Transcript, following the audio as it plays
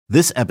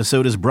This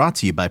episode is brought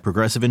to you by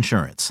Progressive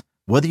Insurance.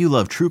 Whether you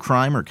love true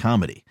crime or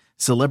comedy,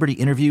 celebrity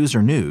interviews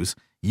or news,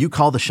 you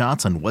call the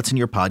shots on what's in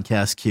your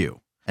podcast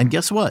queue. And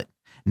guess what?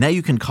 Now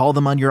you can call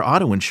them on your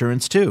auto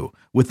insurance too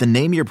with the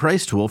Name Your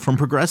Price tool from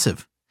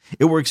Progressive.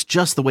 It works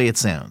just the way it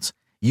sounds.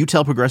 You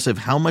tell Progressive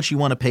how much you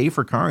want to pay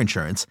for car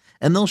insurance,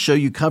 and they'll show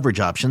you coverage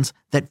options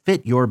that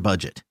fit your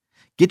budget.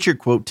 Get your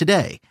quote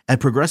today at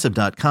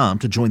Progressive.com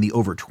to join the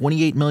over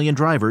 28 million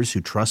drivers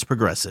who trust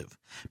Progressive.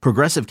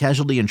 Progressive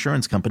Casualty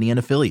Insurance Company and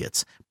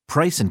Affiliates.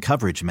 Price and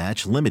coverage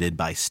match limited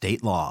by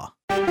state law.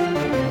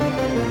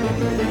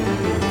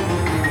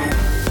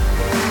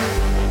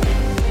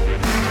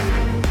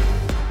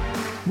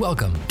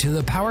 Welcome to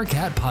the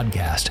PowerCat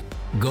Podcast,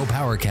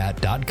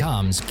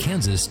 GoPowerCat.com's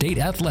Kansas State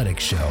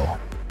Athletics Show.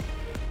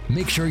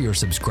 Make sure you're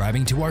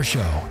subscribing to our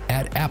show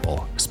at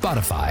Apple,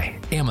 Spotify,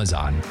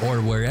 Amazon, or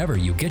wherever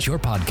you get your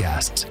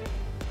podcasts.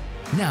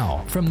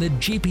 Now, from the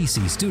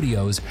GPC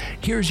studios,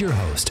 here's your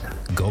host,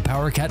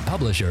 GoPowerCat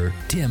publisher,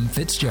 Tim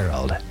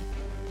Fitzgerald.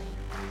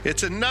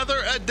 It's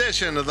another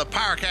edition of the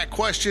PowerCat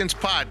Questions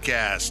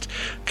Podcast,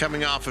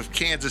 coming off of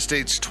Kansas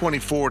State's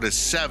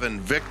 24-7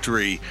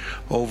 victory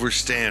over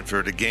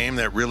Stanford, a game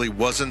that really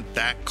wasn't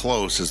that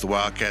close as the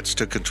Wildcats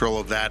took control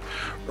of that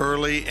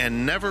early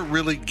and never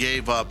really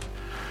gave up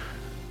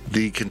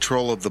the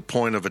control of the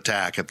point of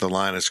attack at the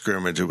line of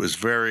scrimmage. It was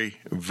very,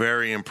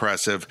 very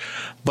impressive,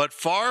 but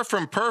far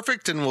from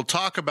perfect, and we'll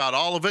talk about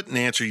all of it and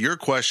answer your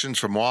questions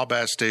from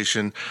Wabash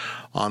Station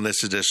on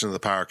this edition of the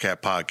PowerCat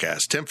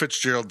Podcast. Tim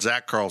Fitzgerald,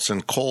 Zach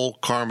Carlson, Cole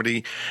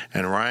Carmody,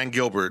 and Ryan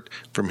Gilbert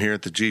from here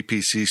at the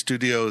GPC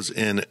studios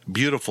in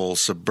beautiful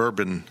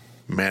suburban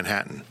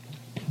Manhattan.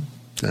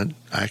 Is that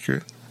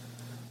accurate?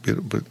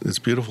 But it's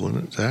beautiful,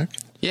 isn't it, Zach?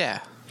 Yeah.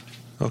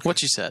 Okay.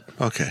 What you said.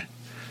 Okay.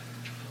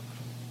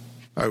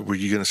 Were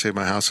you going to say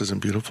my house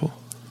isn't beautiful?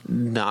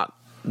 Not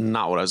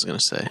what I was going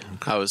to say.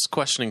 I was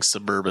questioning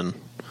suburban.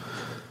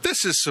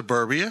 This is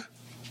suburbia.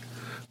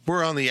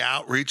 We're on the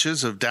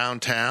outreaches of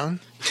downtown.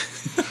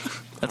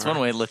 That's one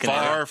way of looking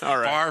at it.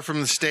 Far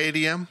from the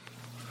stadium.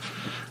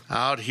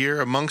 Out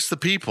here amongst the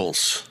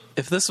peoples.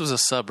 If this was a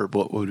suburb,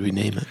 what would we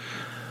name it?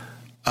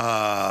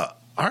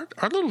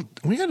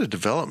 We had a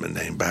development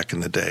name back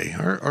in the day.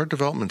 Our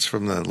development's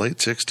from the late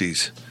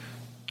 60s.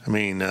 I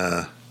mean,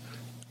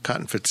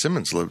 Cotton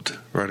Fitzsimmons lived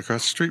right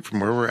across the street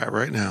from where we're at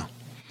right now.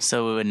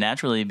 So it would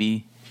naturally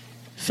be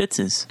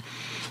Fitz's.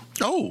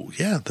 Oh,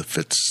 yeah, the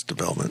Fitz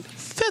development.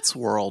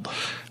 Fitzworld.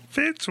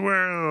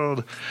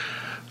 Fitzworld.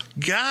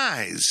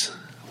 Guys,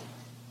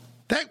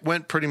 that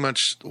went pretty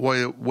much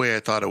the way I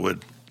thought it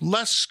would.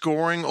 Less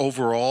scoring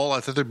overall.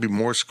 I thought there'd be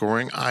more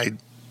scoring. I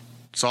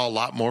saw a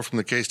lot more from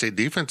the K-State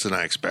defense than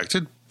I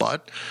expected,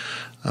 but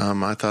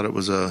I thought it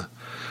was a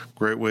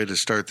great way to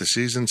start the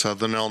season.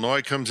 Southern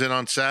Illinois comes in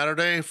on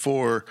Saturday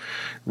for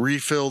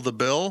Refill the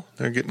Bill.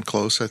 They're getting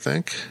close, I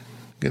think.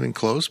 Getting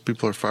close.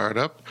 People are fired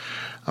up.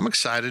 I'm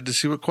excited to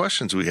see what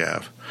questions we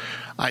have.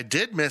 I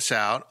did miss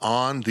out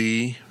on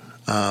the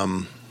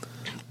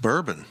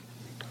bourbon.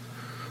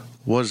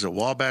 What is it,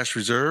 Wabash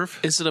Reserve?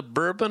 Is it a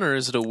bourbon or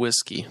is it a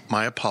whiskey?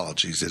 My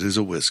apologies. It is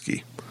a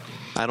whiskey.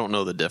 I don't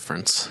know the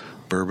difference.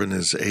 Bourbon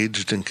is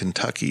aged in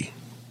Kentucky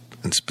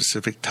in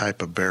specific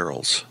type of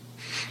barrels.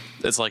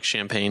 It's like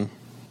champagne?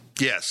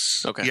 Yes.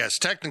 Okay. Yes,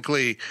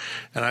 technically,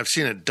 and I've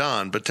seen it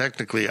done, but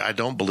technically I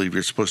don't believe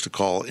you're supposed to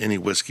call any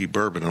whiskey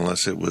bourbon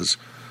unless it was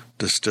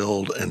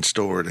distilled and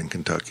stored in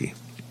Kentucky.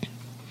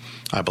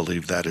 I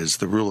believe that is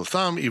the rule of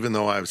thumb, even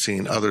though I've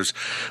seen others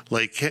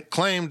lay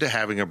claim to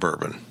having a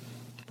bourbon.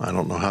 I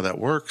don't know how that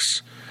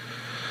works.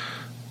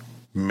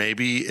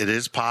 Maybe it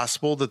is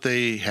possible that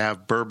they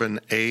have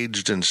bourbon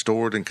aged and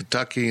stored in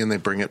Kentucky and they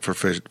bring it for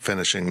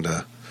finishing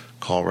to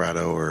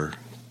Colorado or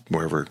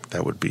wherever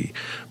that would be.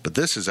 But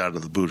this is out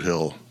of the Boot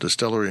Hill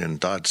Distillery in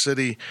Dodge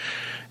City,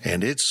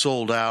 and it's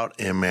sold out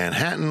in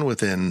Manhattan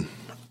within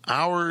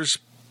hours.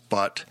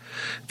 But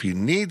if you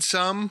need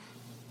some,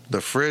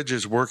 the Fridge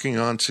is working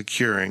on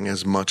securing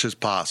as much as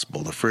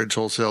possible. The Fridge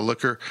Wholesale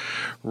Liquor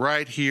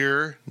right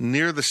here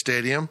near the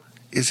stadium.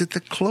 Is it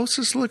the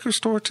closest liquor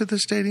store to the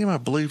stadium? I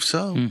believe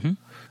so. Mm-hmm.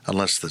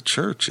 Unless the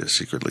church is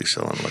secretly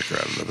selling liquor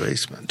out of the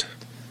basement.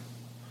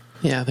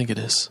 Yeah, I think it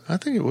is. I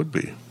think it would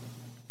be.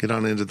 Get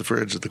on into the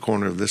Fridge at the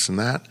corner of this and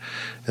that,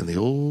 and the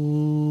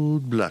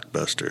old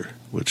Blockbuster,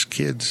 which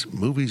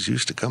movies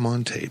used to come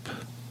on tape.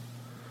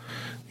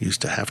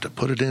 Used to have to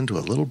put it into a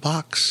little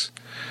box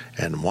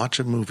and watch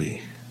a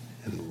movie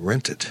and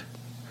rent it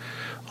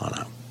on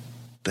a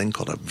thing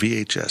called a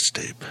VHS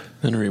tape.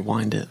 Then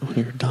rewind it when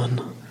you're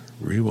done.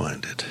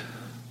 Rewind it.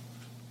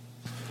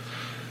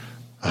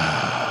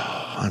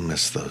 I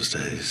miss those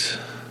days.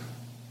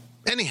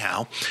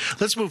 Anyhow,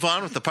 let's move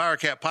on with the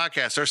PowerCat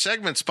Podcast. Our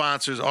segment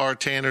sponsors are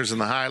Tanner's and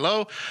the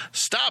High-Low.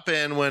 Stop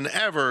in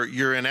whenever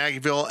you're in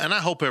Aggieville, and I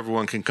hope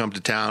everyone can come to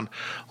town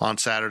on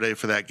Saturday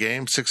for that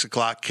game, 6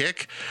 o'clock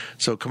kick.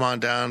 So come on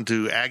down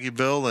to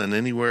Aggieville and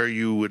anywhere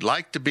you would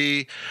like to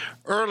be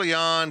early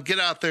on. Get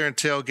out there and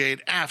tailgate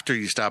after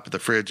you stop at the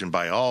Fridge and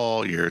buy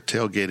all your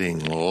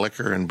tailgating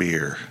liquor and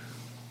beer.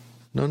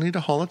 No need to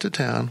haul it to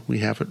town. We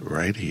have it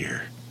right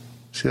here.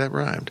 See, that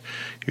rhymed.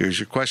 Here's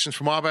your questions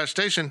from Wabash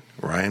Station.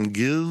 Ryan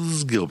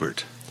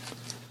Gilbert.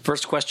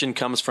 First question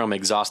comes from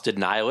Exhausted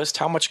Nihilist.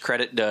 How much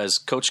credit does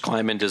Coach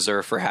Kleiman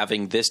deserve for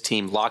having this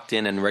team locked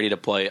in and ready to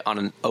play on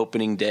an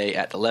opening day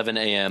at 11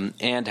 a.m.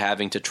 and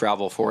having to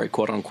travel for a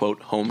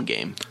quote-unquote home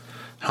game?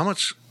 How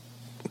much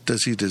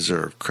does he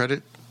deserve?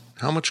 Credit?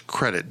 How much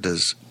credit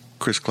does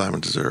Chris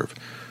Kleiman deserve?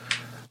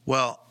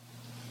 Well,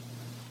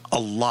 a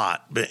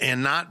lot,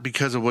 and not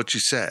because of what you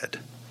said.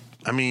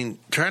 I mean,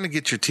 trying to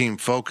get your team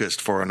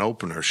focused for an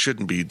opener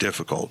shouldn't be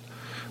difficult.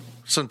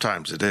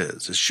 Sometimes it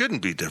is. It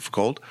shouldn't be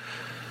difficult.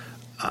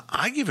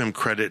 I give him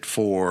credit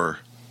for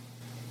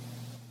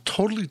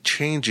totally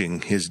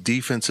changing his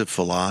defensive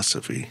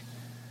philosophy.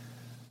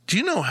 Do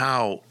you know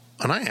how,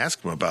 and I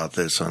asked him about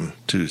this on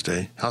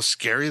Tuesday, how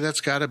scary that's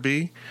got to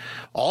be?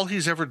 All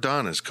he's ever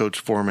done is coach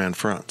four-man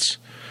fronts.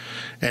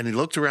 And he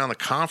looked around the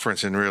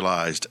conference and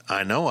realized,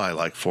 I know I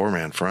like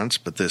four-man fronts,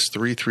 but this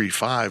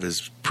 3-3-5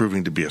 is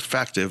proving to be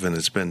effective, and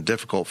it's been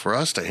difficult for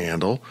us to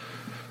handle.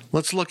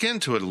 Let's look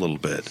into it a little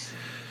bit.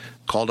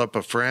 Called up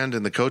a friend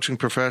in the coaching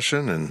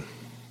profession and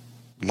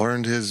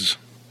learned his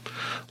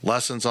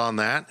lessons on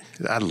that.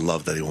 I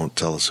love that he won't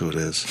tell us who it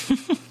is.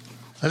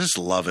 I just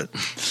love it.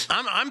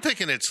 I'm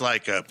thinking it's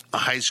like a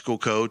high school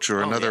coach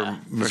or another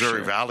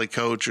Missouri Valley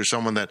coach or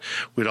someone that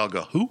we'd all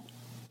go, who?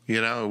 You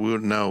know, we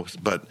wouldn't know.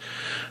 But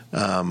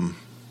to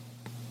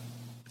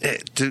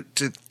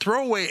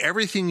throw away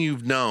everything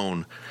you've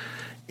known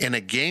in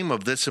a game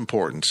of this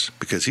importance,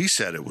 because he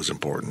said it was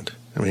important.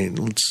 I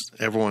mean,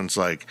 everyone's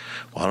like,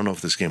 well, I don't know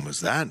if this game was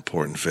that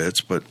important,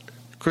 Fitz, but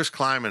Chris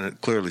Kleiman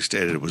had clearly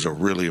stated it was a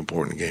really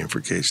important game for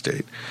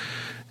K-State.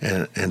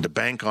 And to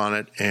bank on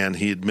it, and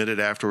he admitted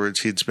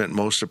afterwards he'd spent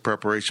most of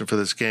preparation for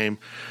this game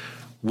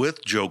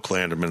with Joe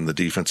Klanderman and the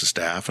defensive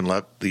staff and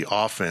left the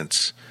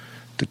offense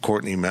to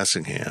Courtney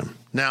Messingham.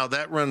 Now,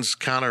 that runs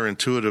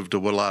counterintuitive to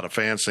what a lot of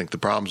fans think the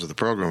problems of the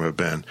program have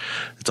been.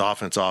 It's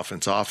offense,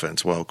 offense,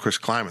 offense. Well, Chris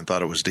Kleiman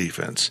thought it was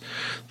defense,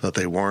 thought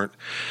they weren't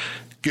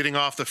getting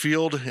off the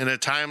field in a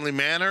timely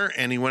manner,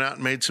 and he went out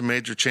and made some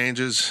major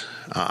changes.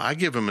 I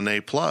give him an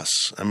A+.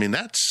 I mean,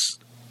 that's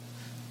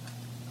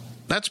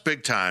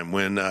big time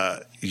when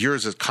you're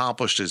as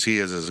accomplished as he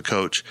is as a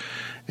coach,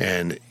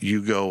 and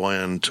you go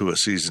into a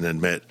season and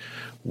admit,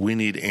 we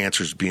need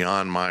answers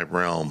beyond my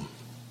realm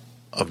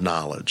of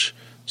knowledge,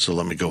 so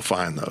let me go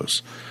find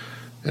those.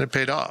 And it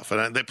paid off.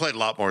 And they played a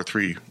lot more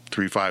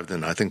 3-3-5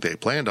 than I think they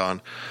planned on,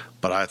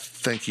 but I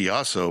think he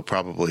also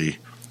probably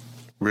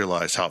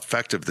realized how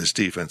effective this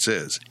defense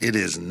is. It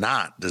is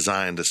not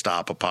designed to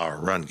stop a power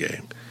run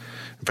game.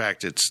 In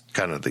fact, it's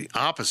kind of the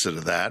opposite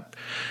of that.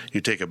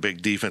 You take a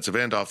big defensive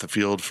end off the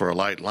field for a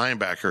light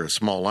linebacker, a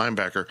small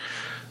linebacker,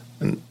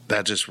 and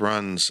that just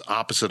runs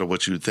opposite of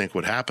what you would think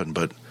would happen,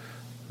 but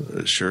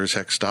it sure as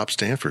heck stops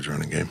Stanford's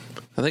running game.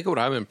 I think what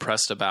I'm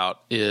impressed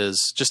about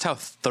is just how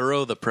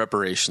thorough the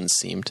preparation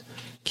seemed.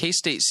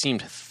 K-State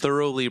seemed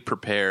thoroughly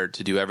prepared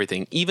to do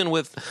everything, even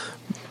with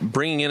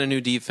bringing in a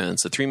new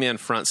defense, a three-man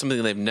front,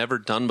 something they've never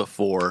done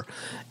before.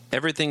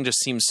 Everything just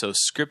seemed so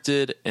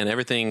scripted, and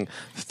everything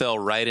fell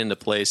right into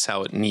place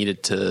how it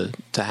needed to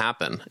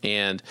happen.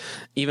 And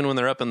even when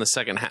they're up in the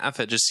second half,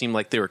 it just seemed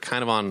like they were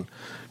kind of on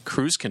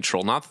cruise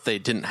control. Not that they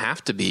didn't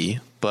have to be,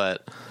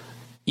 but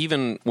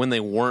even when they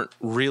weren't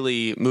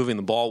really moving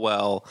the ball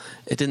well,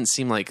 it didn't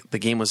seem like the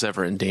game was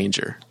ever in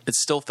danger. It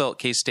still felt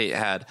K-State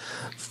had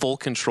full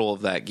control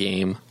of that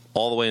game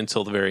all the way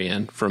until the very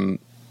end, from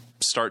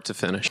start to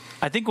finish.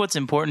 I think what's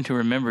important to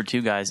remember,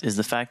 too, guys, is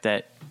the fact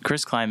that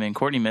Chris Kleiman,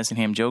 Courtney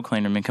Messingham, Joe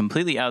Klanderman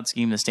completely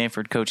out-schemed the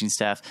Stanford coaching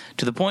staff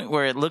to the point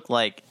where it looked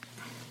like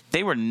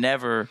they were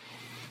never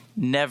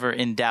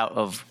in doubt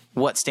of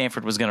what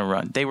Stanford was going to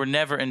run. They were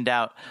never in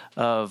doubt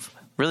of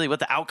really what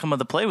the outcome of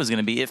the play was going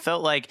to be. It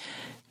felt like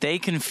they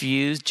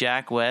confused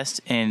Jack West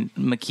and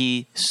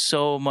McKee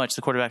so much,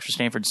 the quarterbacks for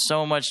Stanford,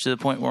 so much to the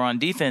point where on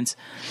defense,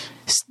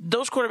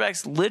 those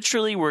quarterbacks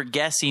literally were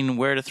guessing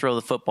where to throw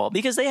the football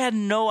because they had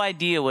no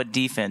idea what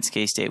defense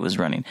K-State was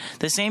running.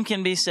 The same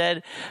can be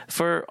said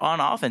for on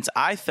offense.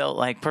 I felt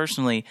like,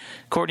 personally,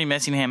 Courtney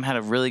Messingham had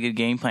a really good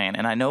game plan,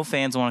 and I know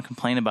fans want to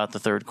complain about the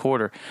third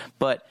quarter,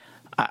 but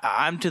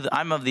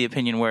I'm of the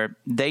opinion where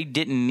they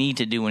didn't need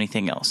to do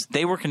anything else.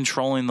 They were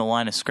controlling the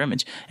line of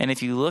scrimmage. And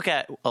if you look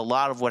at a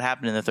lot of what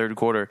happened in the third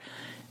quarter,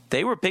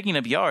 they were picking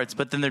up yards,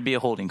 but then there'd be a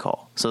holding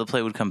call. So the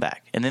play would come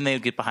back, and then they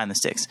would get behind the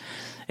sticks.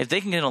 If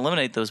they can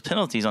eliminate those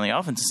penalties on the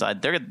offensive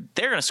side, they're going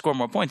to score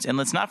more points. And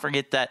let's not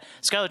forget that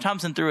Skylar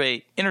Thompson threw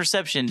an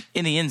interception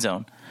in the end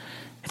zone.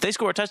 If they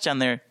score a touchdown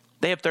there,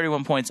 they have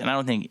 31 points, and I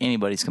don't think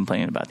anybody's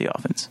complaining about the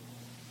offense.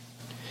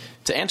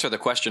 To answer the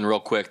question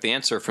real quick, the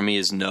answer for me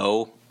is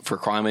no. For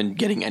Kleiman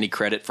getting any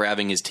credit for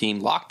having his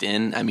team locked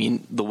in. I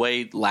mean, the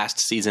way last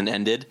season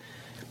ended,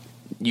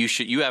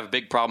 you have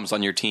big problems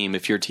on your team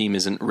if your team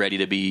isn't ready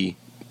to be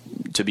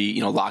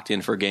locked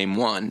in for game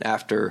one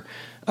after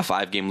a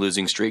 5-game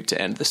losing streak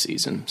to end the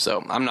season.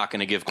 So I'm not going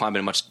to give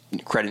Kleiman much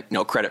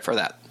credit for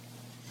that.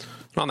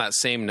 On that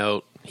same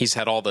note, he's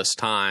had all this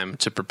time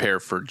to prepare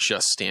for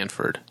just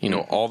Stanford.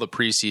 All the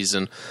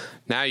preseason.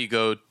 Now you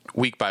go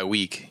week by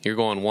week. You're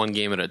going one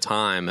game at a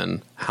time,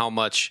 and how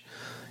much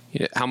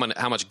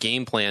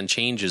game plan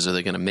changes are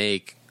they going to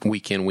make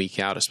week in, week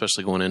out,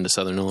 especially going into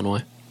Southern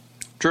Illinois?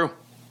 True.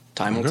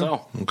 Time will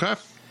tell. Okay.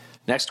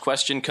 Next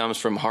question comes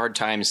from Hard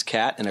Times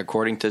Cat, and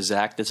according to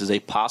Zach, this is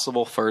a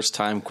possible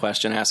first-time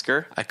question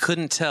asker. I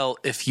couldn't tell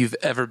if you've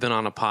ever been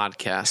on a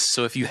podcast,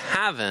 so if you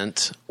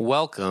haven't,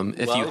 welcome.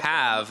 If you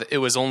have, it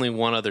was only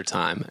one other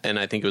time, and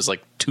I think it was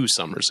like 2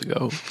 summers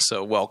ago,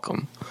 so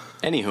welcome.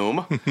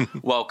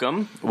 Anywhom,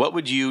 welcome. What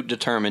would you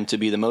determine to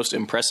be the most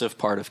impressive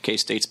part of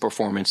K-State's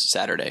performance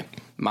Saturday?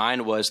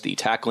 Mine was the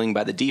tackling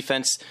by the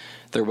defense.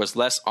 There was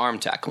less arm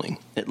tackling.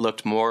 It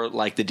looked more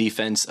like the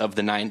defense of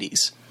the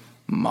 90s.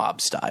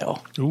 Mob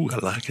style. Ooh, I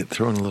like it.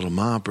 Throwing a little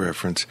mob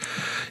reference.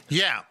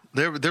 Yeah,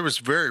 there was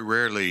very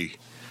rarely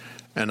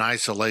an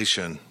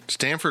isolation.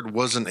 Stanford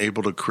wasn't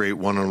able to create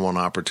one-on-one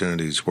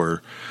opportunities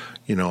where,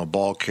 a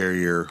ball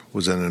carrier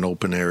was in an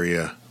open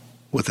area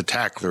with a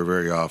tackler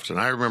very often.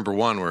 I remember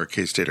one where a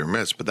K-Stater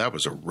missed, but that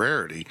was a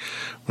rarity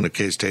when a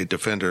K-State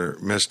defender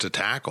missed a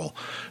tackle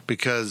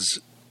because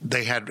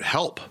they had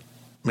help.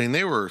 I mean,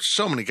 there were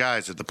so many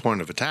guys at the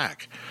point of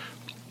attack.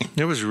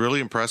 It was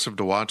really impressive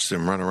to watch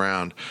them run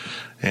around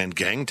and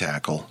gang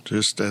tackle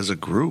just as a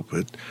group.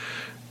 It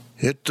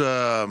had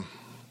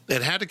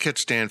to catch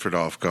Stanford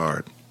off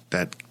guard.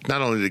 That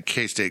not only did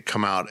K-State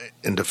come out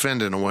and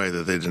defend in a way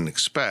that they didn't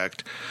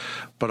expect,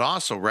 but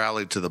also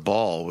rallied to the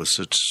ball with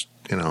such,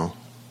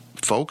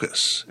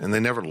 focus. And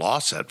they never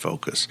lost that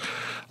focus.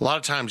 A lot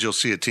of times you'll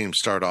see a team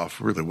start off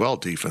really well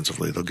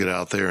defensively. They'll get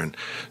out there and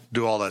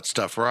do all that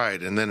stuff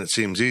right, and then it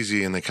seems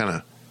easy, and they kind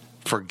of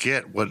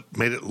forget what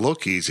made it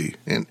look easy.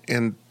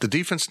 And the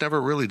defense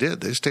never really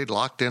did. They stayed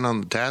locked in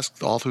on the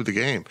task all through the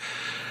game.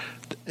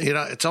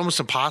 It's almost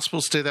impossible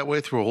to stay that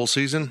way through a whole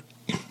season,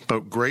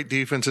 but great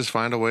defenses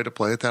find a way to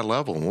play at that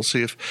level, and we'll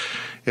see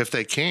if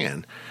they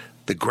can.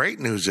 The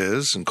great news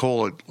is, and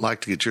Cole, I'd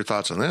like to get your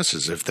thoughts on this,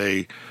 is if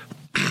they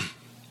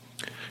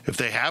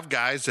have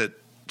guys that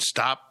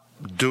stop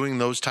doing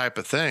those type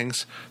of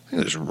things,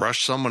 they just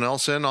rush someone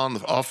else in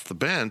off the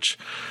bench.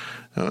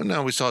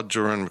 Now, we saw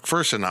Jerron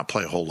McPherson not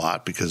play a whole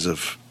lot because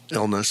of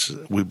illness,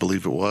 we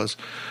believe it was,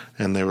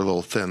 and they were a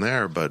little thin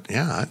there. But,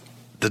 yeah,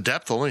 the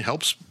depth only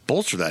helps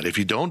bolster that. If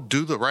you don't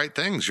do the right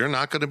things, you're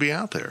not going to be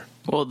out there.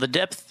 Well, the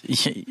depth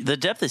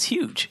is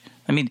huge.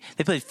 I mean,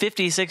 they played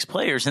 56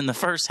 players in the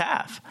first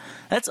half.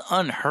 That's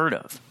unheard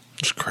of.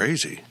 It's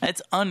crazy.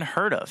 It's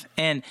unheard of.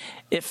 And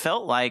it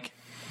felt like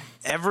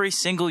every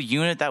single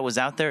unit that was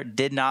out there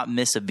did not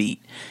miss a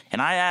beat.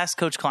 And I asked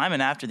Coach Kleiman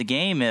after the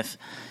game if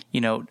 –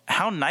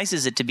 how nice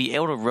is it to be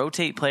able to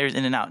rotate players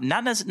in and out?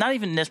 Not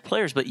even just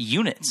players, but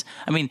units.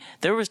 I mean,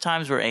 there was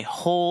times where a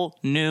whole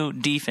new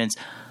defense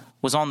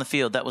was on the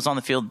field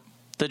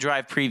the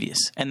drive previous.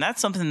 And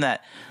that's something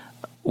that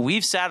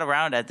we've sat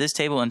around at this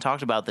table and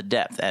talked about the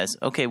depth as,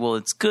 okay, well,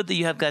 it's good that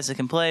you have guys that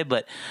can play,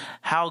 but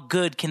how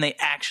good can they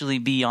actually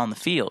be on the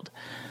field?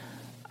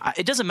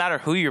 It doesn't matter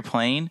who you're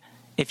playing.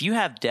 If you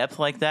have depth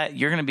like that,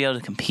 you're going to be able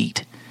to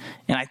compete.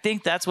 And I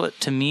think that's what,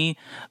 to me,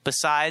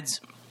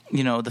 besides –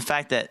 the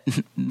fact that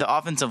the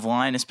offensive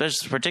line,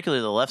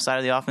 particularly the left side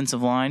of the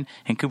offensive line,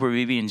 and Cooper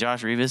Beebe and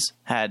Josh Rivas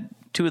had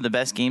 2 of the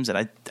best games that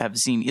I have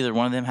seen either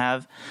one of them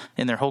have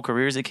in their whole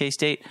careers at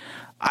K-State.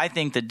 I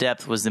think the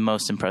depth was the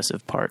most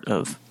impressive part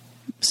of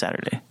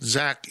Saturday.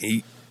 Zach,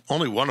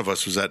 only one of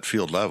us was at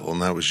field level,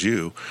 and that was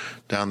you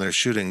down there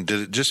shooting. Did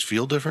it just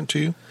feel different to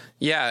you?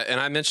 Yeah, and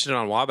I mentioned it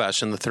on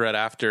Wabash in the thread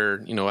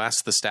after,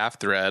 Ask the Staff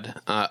thread.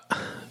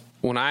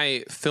 When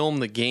I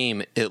filmed the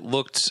game, it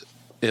looked –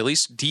 at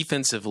least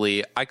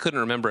defensively, I couldn't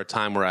remember a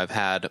time where I've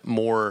had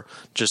more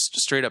just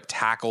straight up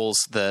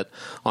tackles that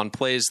on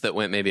plays that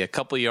went maybe a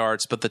couple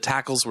yards, but the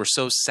tackles were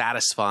so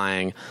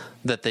satisfying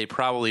that they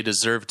probably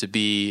deserved to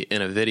be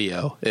in a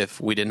video if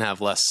we didn't have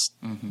less,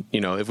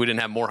 if we didn't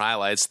have more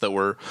highlights that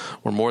were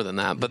more than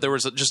that. But there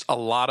was just a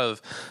lot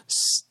of,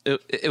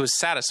 it was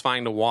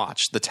satisfying to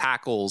watch. The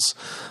tackles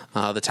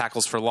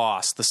for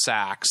loss, the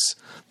sacks,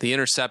 the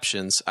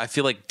interceptions. I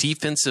feel like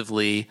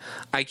defensively,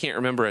 I can't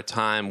remember a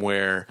time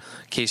where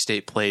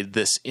K-State played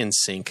this in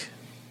sync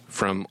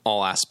from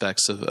all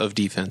aspects of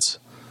defense.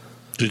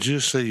 Did you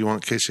say you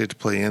want K-State to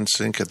play in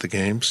sync at the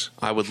games?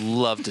 I would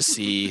love to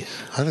see.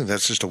 I think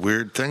that's just a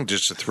weird thing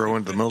just to throw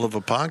into the middle of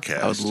a podcast.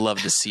 I would love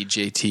to see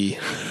JT.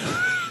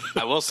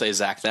 I will say,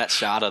 Zach, that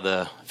shot of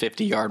the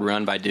 50-yard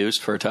run by Deuce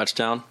for a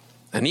touchdown.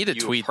 I need to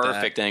tweet that.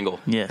 Perfect angle.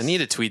 Yes. I need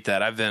to tweet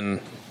that. I've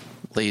been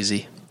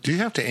lazy. Do you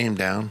have to aim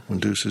down when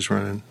Deuce is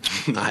running?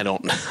 I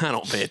don't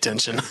pay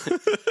attention.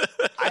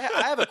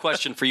 I have a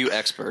question for you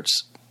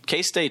experts.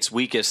 K-State's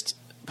weakest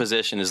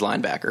position is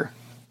linebacker.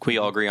 Can we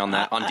all agree on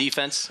that? On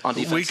defense?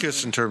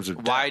 Weakest in terms of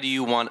depth. Why would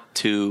you want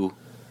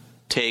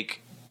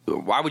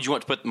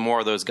to put more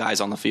of those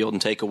guys on the field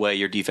and take away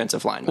your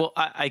defensive line? Well,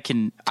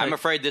 I'm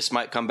afraid this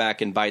might come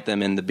back and bite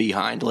them in the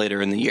behind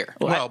later in the year.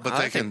 Well, but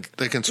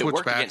they can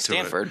switch back to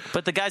Stanford. it.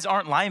 But the guys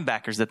aren't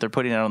linebackers that they're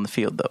putting out on the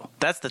field, though.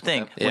 That's the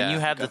thing. Yeah. When you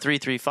have the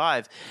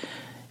 3-3-5,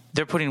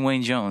 they're putting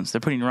Wayne Jones.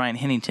 They're putting Ryan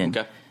Hennington.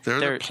 Okay.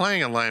 They're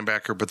playing a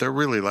linebacker, but they're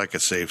really like a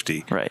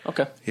safety. Right.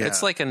 Okay. Yeah.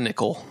 It's like a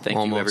nickel. Thank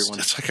almost. you, everyone.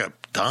 It's like a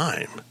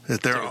dime.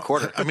 They're a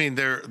quarter. I mean,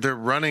 they're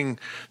running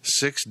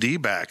 6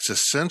 D-backs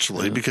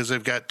essentially because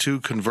they've got 2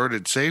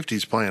 converted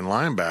safeties playing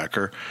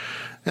linebacker,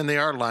 and they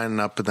are lining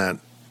up in that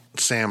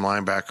Sam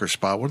linebacker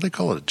spot. What do they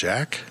call it? A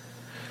jack?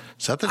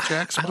 Is that the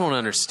jack spot? I don't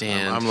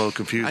understand. I'm a little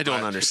confused. I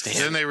don't understand.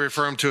 Then they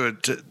refer him to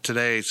it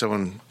today.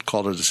 Someone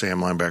called it a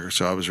Sam linebacker,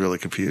 so I was really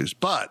confused.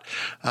 But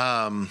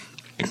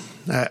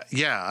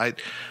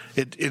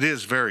it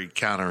is very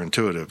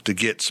counterintuitive to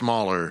get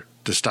smaller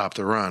to stop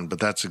the run, but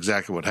that's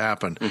exactly what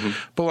happened. Mm-hmm.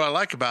 But what I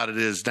like about it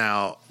is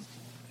now,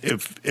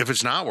 if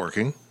it's not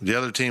working, the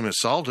other team has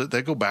solved it.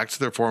 They go back to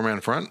their 4-man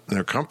front,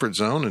 their comfort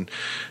zone,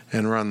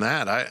 and run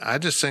that. I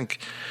just think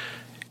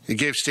it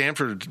gave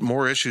Stanford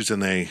more issues than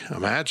they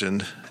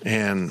imagined.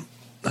 And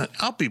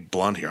I'll be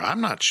blunt here.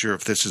 I'm not sure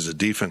if this is a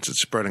defense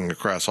that's spreading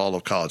across all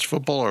of college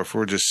football or if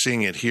we're just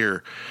seeing it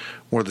here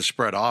where the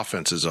spread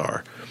offenses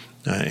are.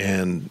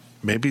 And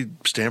maybe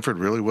Stanford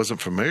really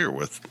wasn't familiar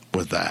with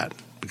that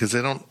because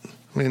they don't.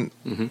 I mean,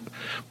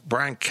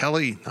 Brian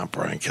Kelly, not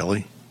Brian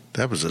Kelly.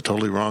 That was a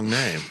totally wrong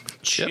name.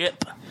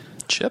 Chip.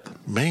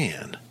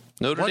 Man.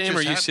 Notre What Dame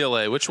or just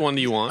UCLA? Which one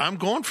do you want? I'm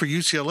going for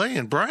UCLA,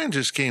 and Brian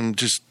just came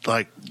just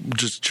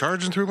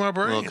charging through my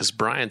brain. Well, because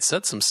Brian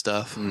said some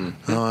stuff. Oh,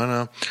 I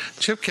know.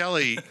 Chip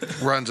Kelly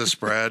runs a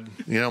spread.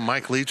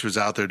 Mike Leach was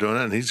out there doing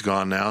it, and he's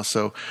gone now.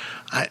 So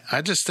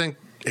I just think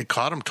it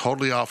caught him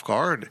totally off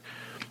guard.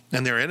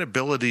 And their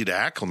inability to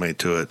acclimate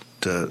to it,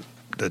 to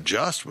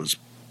adjust, was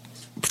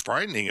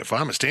frightening. If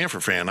I'm a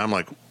Stanford fan, I'm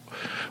like,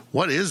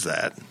 what is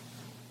that?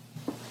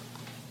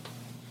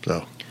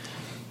 So,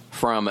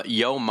 From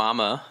Yo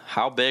Mama,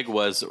 how big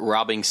was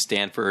robbing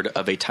Stanford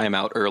of a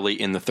timeout early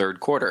in the third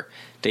quarter?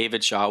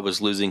 David Shaw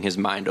was losing his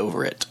mind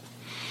over it.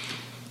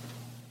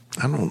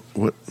 I don't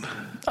what.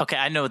 Okay,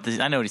 I know what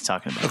he's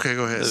talking about. Okay,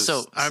 go ahead.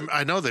 So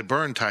I know they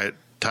burned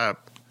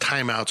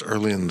timeouts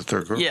early in the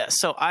third quarter. yeah,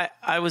 so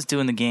I was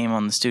doing the game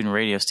on the student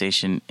radio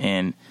station,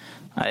 and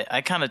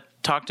I kind of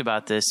talked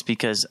about this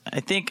because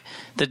I think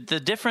the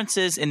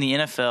differences in the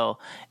NFL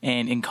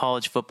and in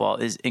college football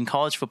is in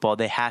college football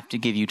they have to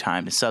give you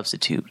time to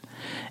substitute.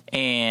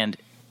 And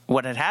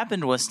what had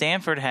happened was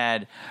Stanford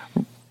had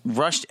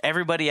rushed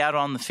everybody out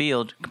on the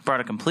field, brought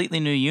a completely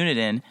new unit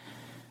in.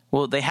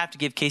 Well, they have to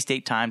give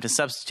K-State time to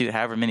substitute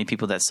however many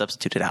people that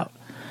substituted out.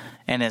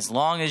 And as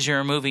long as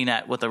you're moving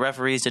at what the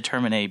referees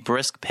determine a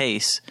brisk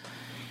pace,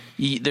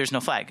 there's no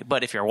flag.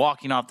 But if you're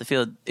walking off the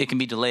field, it can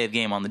be delay of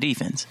game on the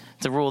defense.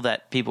 It's a rule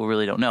that people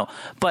really don't know.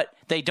 But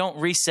they don't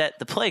reset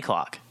the play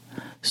clock.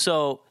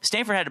 So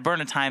Stanford had to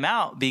burn a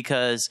timeout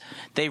because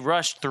they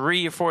rushed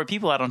 3 or 4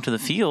 people out onto the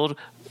field.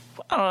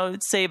 I don't know,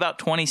 let's say about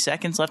 20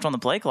 seconds left on the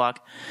play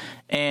clock.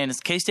 And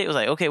K-State was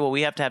like, okay, well,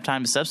 we have to have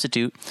time to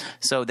substitute.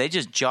 So they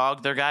just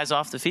jogged their guys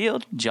off the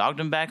field, jogged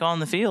them back on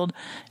the field.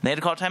 And they had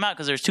to call timeout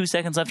because there's 2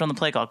 seconds left on the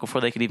play clock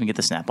before they could even get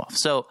the snap off.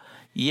 So,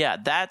 yeah,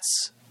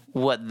 that's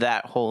what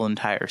that whole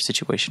entire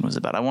situation was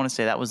about. I want to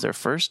say that was their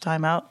first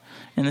timeout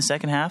in the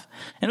second half.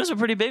 And it was a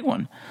pretty big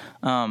one.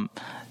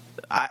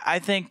 I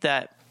think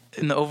that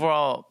in the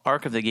overall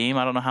arc of the game,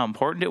 I don't know how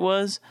important it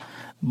was.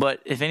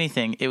 But if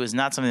anything, it was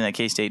not something that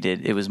K-State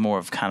did. It was more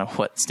of kind of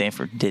what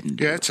Stanford didn't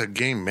do. Yeah, it's a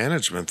game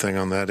management thing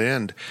on that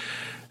end.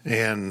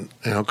 And,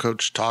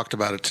 Coach talked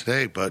about it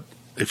today. But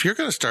if you're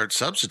going to start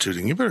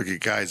substituting, you better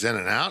get guys in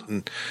and out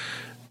and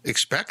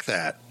expect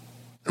that.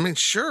 I mean,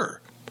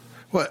 sure.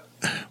 What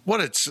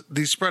it's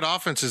these spread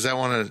offenses that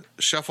want to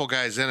shuffle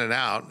guys in and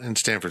out, and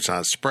Stanford's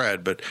not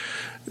spread, but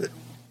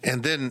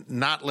and then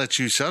not let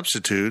you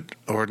substitute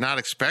or not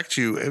expect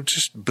you. It's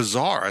just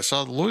bizarre. I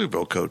saw the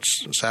Louisville coach,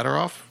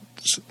 Satteroff,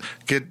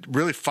 get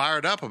really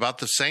fired up about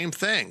the same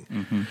thing.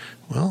 Mm-hmm.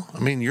 Well, I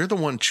mean, you're the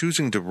one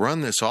choosing to run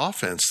this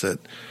offense that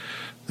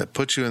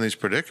puts you in these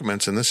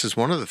predicaments, and this is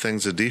one of the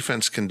things the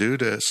defense can do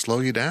to slow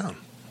you down.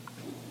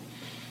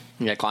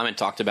 Yeah, Kleiman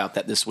talked about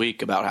that this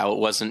week, about how it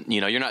wasn't,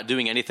 you're not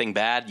doing anything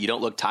bad. You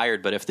don't look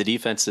tired, but if the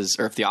offense is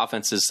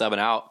subbing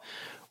out,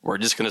 we're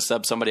just going to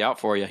sub somebody out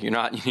for you. You're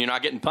not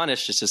getting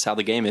punished. It's just how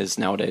the game is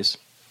nowadays.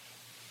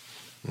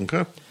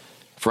 Okay.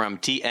 From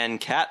TN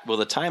Cat, will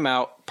the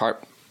timeout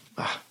part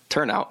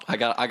turnout? I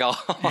got.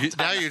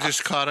 Now you're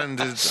just caught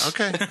into.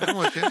 Okay, I'm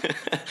with you.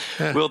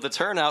 Yeah. Will the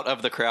turnout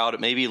of the crowd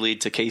maybe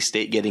lead to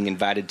K-State getting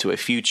invited to a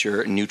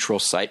future neutral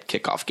site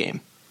kickoff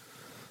game?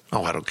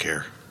 Oh, I don't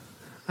care.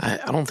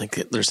 I don't think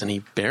there's any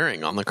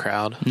bearing on the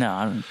crowd. No,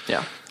 I don't.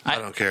 Yeah, I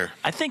don't care.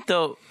 I think,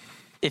 though,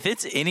 if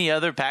it's any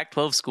other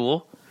Pac-12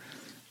 school,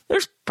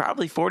 there's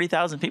probably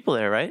 40,000 people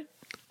there, right?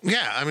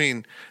 Yeah, I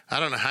mean, I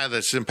don't know how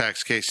this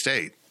impacts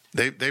K-State.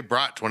 They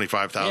brought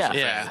 25,000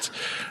 fans.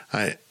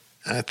 I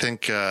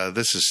think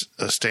this is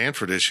a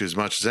Stanford issue as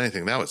much as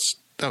anything. That was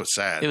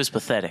sad. It was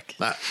pathetic.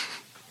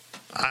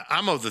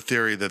 I'm of the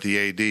theory that the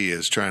AD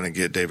is trying to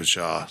get David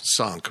Shaw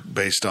sunk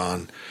based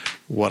on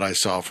what I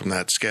saw from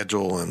that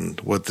schedule and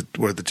where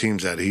the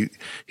team's at. He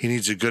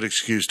needs a good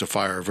excuse to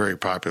fire a very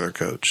popular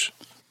coach,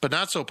 but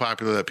not so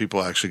popular that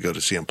people actually go to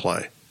see him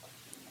play.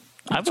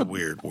 It's a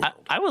weird world.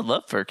 I would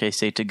love for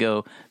K-State to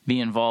go be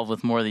involved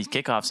with more of these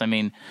kickoffs. I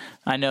mean,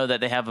 I know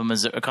that they have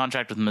a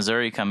contract with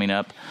Missouri coming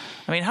up.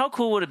 I mean, how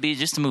cool would it be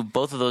just to move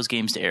both of those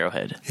games to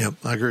Arrowhead? Yep,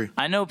 I agree.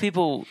 I know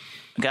people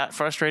got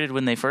frustrated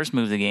when they first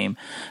moved the game,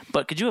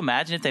 but could you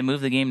imagine if they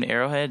moved the game to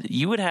Arrowhead?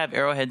 You would have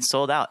Arrowhead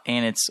sold out,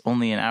 and it's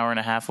only an hour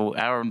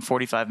and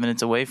 45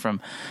 minutes away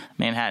from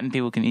Manhattan.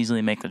 People can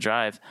easily make the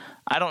drive.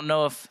 I don't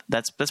know if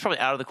that's probably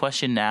out of the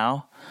question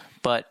now.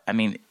 But, I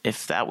mean,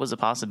 if that was a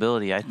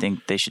possibility, I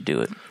think they should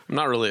do it. I'm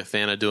not really a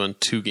fan of doing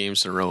 2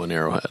 games in a row in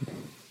Arrowhead.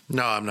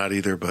 No, I'm not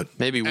either, but...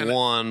 Maybe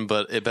one,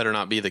 but it better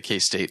not be the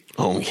K-State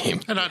home game.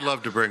 And I'd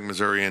love to bring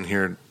Missouri in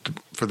here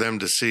for them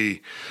to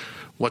see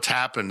what's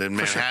happened in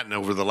Manhattan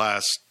over the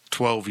last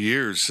 12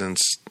 years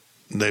since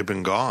they've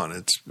been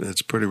gone.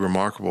 It's pretty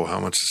remarkable how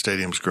much the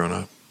stadium's grown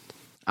up.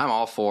 I'm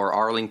all for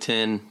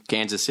Arlington,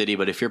 Kansas City,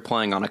 but if you're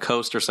playing on a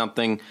coast or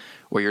something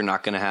where you're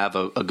not going to have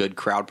a good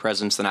crowd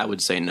presence, then I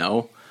would say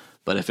no.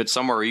 But if it's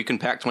somewhere where you can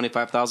pack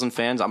 25,000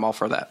 fans, I'm all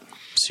for that.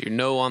 So you're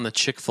no on the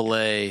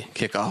Chick-fil-A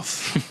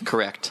kickoff.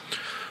 Correct.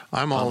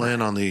 I'm all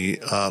in on the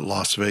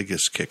Las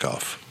Vegas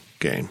kickoff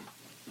game.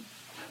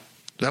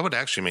 That would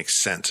actually make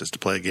sense, is to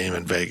play a game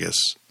in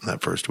Vegas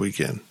that first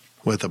weekend.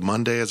 With a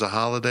Monday as a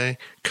holiday.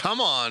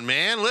 Come on,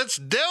 man. Let's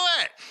do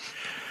it.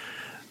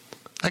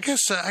 I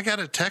guess I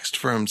got a text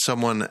from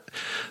someone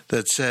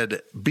that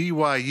said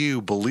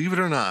BYU, believe it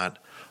or not,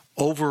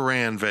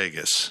 overran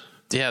Vegas.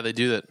 Yeah, they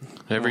do that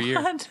every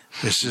year.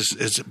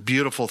 It's a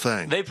beautiful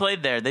thing. They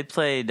played there. They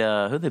played,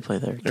 who'd they play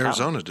there?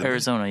 Arizona, didn't they?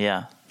 Arizona,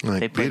 yeah.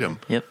 They beat them.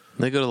 Yep.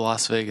 They go to the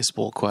Las Vegas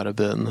Bowl quite a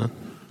bit, and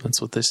that's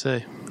what they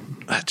say.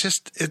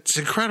 It's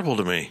incredible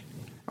to me.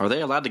 Are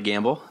they allowed to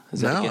gamble?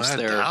 Is that No, against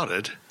I doubt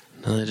it.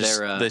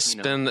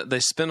 No, they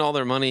spend all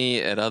their money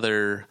at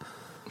other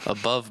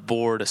above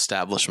board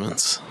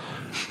establishments.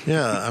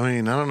 Yeah, I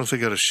mean, I don't know if they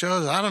go to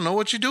shows. I don't know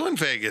what you do in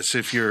Vegas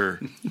if you're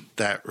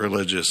that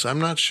religious. I'm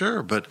not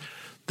sure, but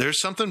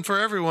there's something for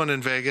everyone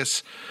in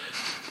Vegas,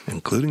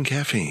 including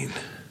caffeine.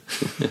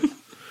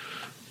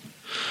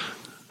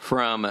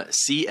 From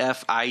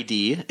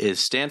CFID,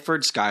 is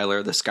Stanford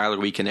Skylar the Skylar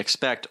we can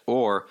expect,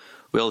 or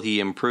will he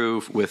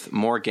improve with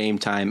more game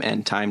time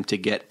and time to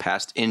get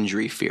past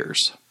injury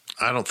fears?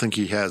 I don't think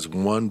he has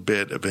one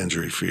bit of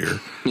injury fear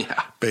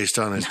based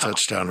on his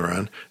touchdown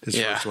run, his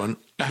first one.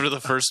 After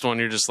the first one,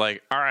 you're just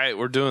like, all right,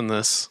 we're doing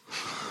this.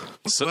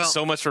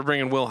 So much for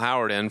bringing Will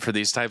Howard in for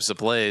these types of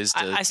plays.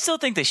 I still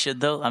think they should,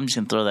 though. I'm just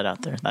going to throw that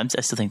out there. I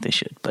still think they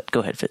should, but go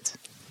ahead, Fitz.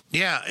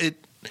 Yeah, it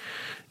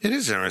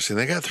is interesting.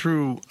 They got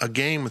through a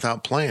game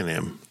without playing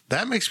him.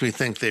 That makes me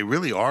think they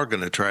really are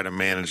going to try to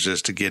manage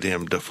this to get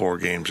him to 4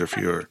 games or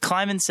fewer.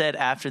 Kleiman said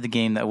after the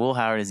game that Will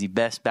Howard is the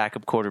best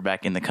backup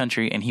quarterback in the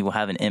country, and he will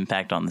have an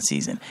impact on the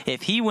season.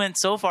 If he went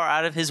so far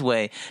out of his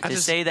way to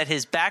say that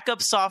his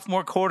backup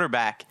sophomore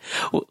quarterback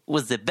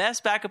was the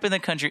best backup in the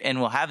country and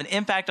will have an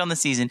impact on the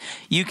season,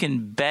 you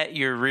can bet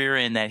your rear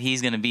end that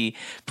he's going to be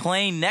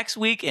playing next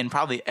week and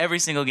probably every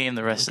single game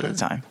the rest of the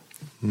time.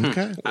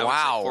 Okay.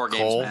 Wow, 4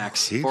 games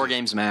max. 4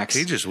 games max.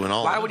 He just went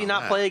all Why in would he on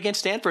not that. play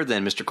against Stanford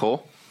then, Mr.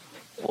 Cole?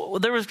 Well,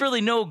 there was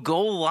really no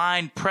goal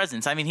line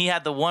presence. I mean, he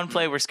had the one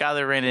play where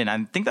Skylar ran in.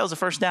 I think that was a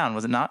first down,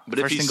 was it not? But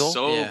first if he's and goal?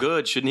 so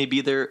good, shouldn't he be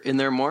in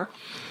there more?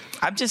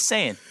 I'm just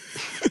saying.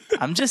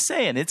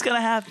 It's going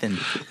to happen.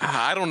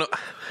 I don't know.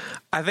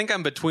 I think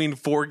I'm between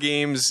 4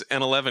 games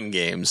and 11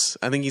 games.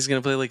 I think he's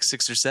going to play like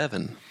 6 or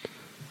 7.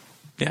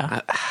 Yeah.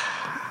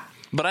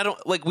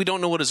 But we don't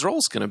know what his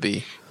role's going to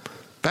be.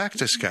 Back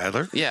to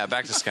Skylar. Yeah,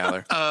 back to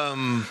Skylar.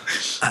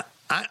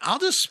 I'll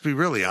just be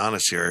really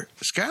honest here.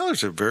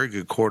 Skylar's a very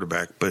good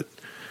quarterback, but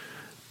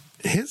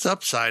his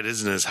upside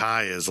isn't as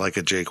high as like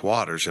a Jake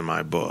Waters in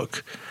my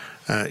book.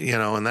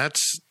 And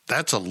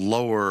that's a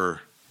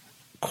lower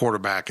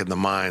quarterback in the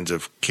minds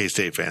of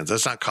K-State fans.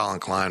 That's not Colin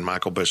Klein,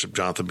 Michael Bishop,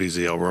 Jonathan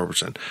Beziel,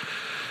 Robertson.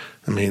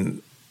 I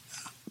mean,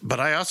 but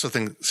I also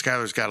think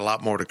Skylar's got a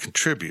lot more to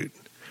contribute.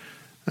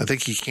 I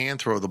think he can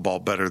throw the ball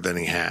better than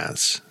he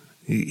has.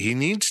 He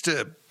needs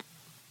to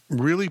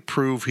really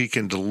prove he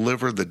can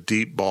deliver the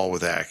deep ball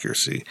with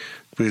accuracy,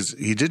 because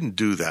he didn't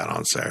do that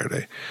on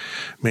Saturday.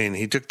 I mean,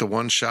 he took the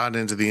one shot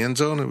into the end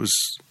zone. It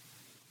was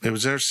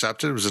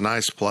intercepted. It was a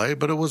nice play,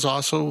 but it was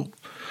also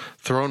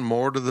thrown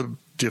more to the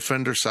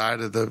defender side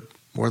of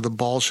where the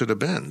ball should have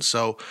been.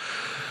 So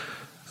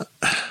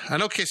I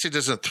know Casey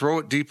doesn't throw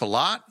it deep a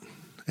lot,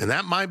 and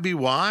that might be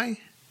why,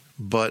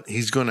 but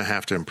he's going to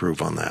have to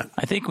improve on that.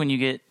 I think when you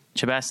get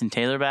Sebastian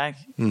Taylor back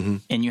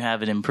and you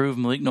have an improved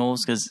Malik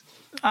Knowles, because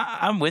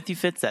I'm with you,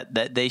 Fitz,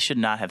 that they should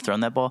not have thrown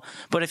that ball.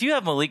 But if you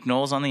have Malik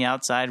Knowles on the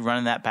outside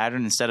running that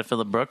pattern instead of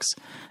Phillip Brooks,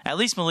 at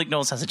least Malik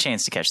Knowles has a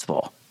chance to catch the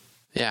ball.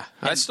 Yeah,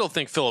 I still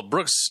think Phillip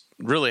Brooks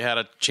really had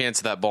a chance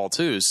at that ball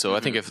too. So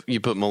I think if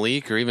you put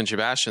Malik or even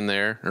Sebastian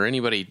there, or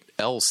anybody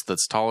else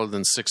that's taller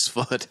than 6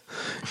 foot,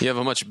 you have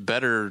a much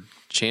better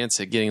chance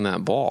at getting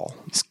that ball.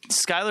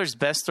 Skylar's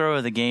best throw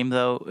of the game,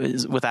 though,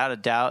 is without a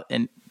doubt,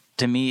 and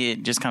to me,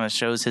 it just kind of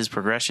shows his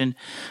progression,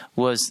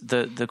 was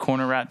the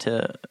corner route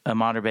to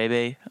Ahmad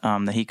Bebe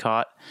that he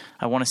caught.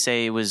 I want to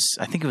say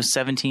I think it was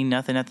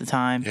 17-0 at the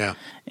time. Yeah.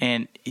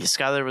 And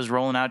Skyler was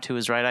rolling out to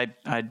his right.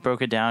 I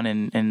broke it down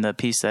in the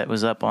piece that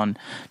was up on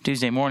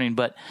Tuesday morning,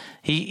 but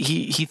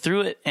he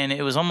threw it, and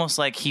it was almost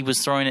like he was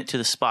throwing it to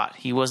the spot.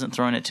 He wasn't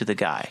throwing it to the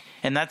guy.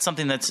 And that's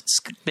something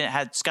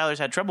Skyler's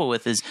had trouble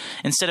with, is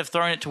instead of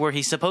throwing it to where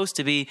he's supposed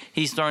to be,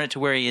 he's throwing it to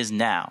where he is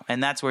now.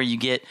 And that's where you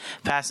get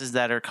passes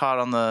that are caught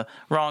on the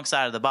wrong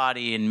side of the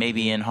body and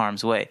maybe in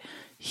harm's way.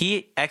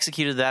 He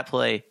executed that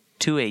play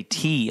to a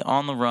T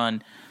on the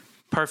run,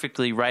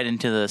 perfectly right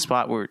into the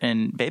spot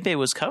and Bebe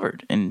was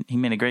covered, and he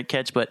made a great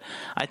catch. But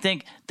I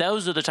think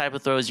those are the type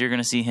of throws you're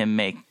going to see him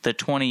make, the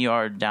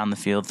 20-yard down the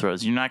field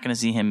throws. You're not going to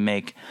see him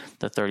make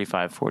the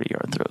 35,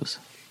 40-yard throws.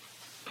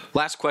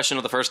 Last question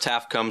of the first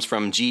half comes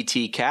from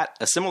GT Cat.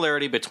 A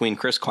similarity between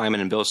Chris Klieman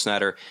and Bill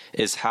Snyder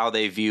is how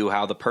they view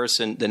how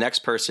the next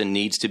person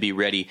needs to be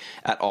ready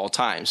at all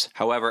times.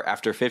 However,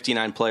 after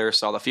 59 players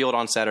saw the field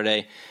on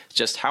Saturday,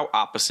 just how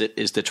opposite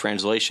is the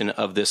translation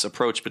of this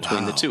approach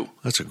between the two?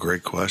 That's a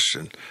great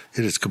question.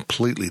 It is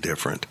completely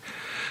different.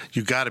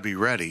 You got to be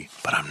ready,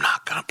 but I'm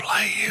not going to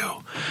play you.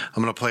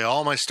 I'm going to play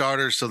all my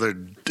starters so they're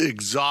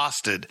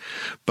exhausted,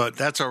 but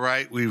that's all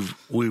right. We've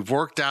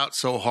worked out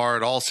so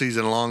hard all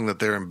season long that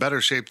they're in better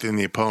shape than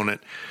the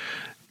opponent,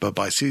 but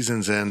by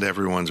season's end,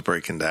 everyone's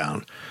breaking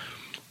down.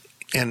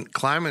 And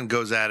Klieman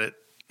goes at it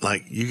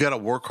like, you got to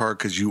work hard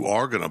because you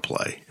are going to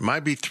play. It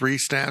might be 3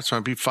 snaps, it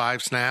might be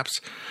 5 snaps,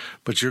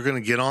 but you're going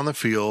to get on the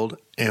field,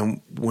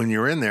 and when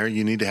you're in there,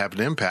 you need to have an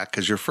impact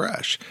because you're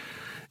fresh.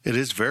 It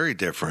is very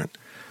different.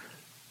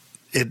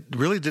 It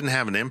really didn't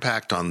have an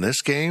impact on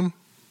this game,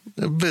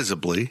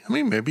 visibly. I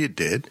mean, maybe it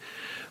did.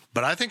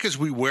 But I think as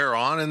we wear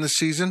on in the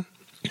season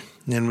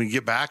and we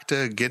get back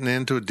to getting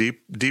into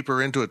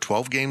deeper into a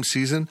 12-game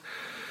season,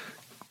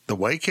 the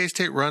way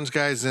K-State runs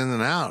guys in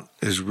and out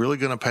is really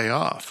going to pay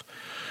off.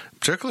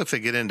 Particularly if they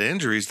get into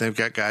injuries, they've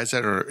got guys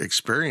that are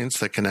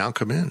experienced that can now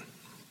come in.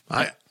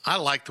 I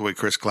like the way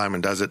Chris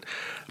Klieman does it,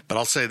 but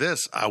I'll say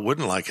this, I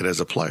wouldn't like it as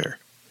a player.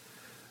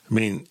 I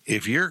mean,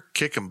 if you're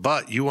kicking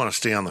butt, you want to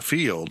stay on the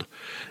field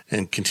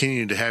and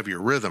continue to have your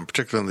rhythm,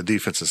 particularly on the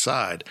defensive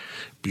side,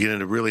 beginning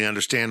to really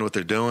understand what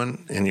they're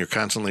doing, and you're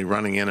constantly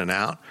running in and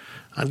out.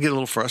 I'd get a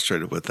little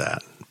frustrated with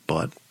that,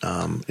 but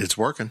it's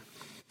working.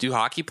 Do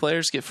hockey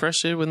players get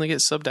frustrated when they get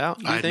subbed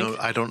out?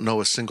 I don't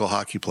know a single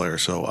hockey player,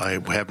 so I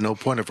have no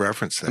point of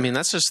reference there. I mean,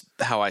 that's just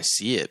how I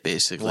see it.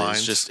 Basically,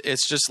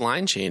 it's just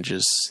line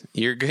changes.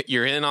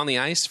 You're in on the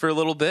ice for a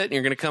little bit, and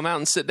you're going to come out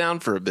and sit down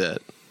for a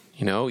bit.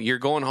 You know, you're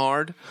going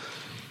hard,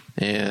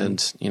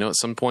 and at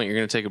some point you're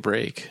going to take a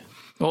break.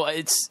 Well,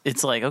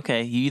 it's like,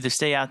 okay, you either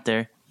stay out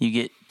there, you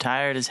get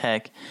tired as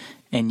heck,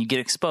 and you get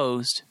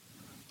exposed,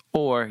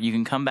 or you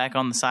can come back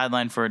on the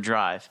sideline for a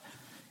drive.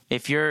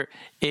 If you're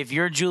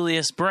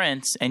Julius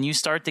Brents and you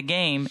start the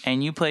game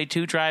and you play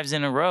 2 drives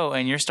in a row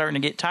and you're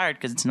starting to get tired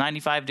because it's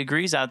 95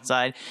 degrees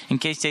outside and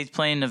K-State's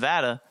playing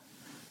Nevada,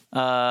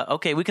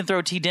 okay, we can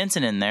throw T.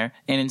 Denson in there,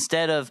 and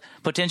instead of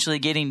potentially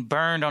getting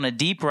burned on a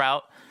deep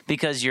route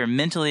because you're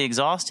mentally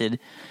exhausted,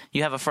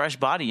 you have a fresh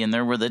body in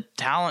there where the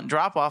talent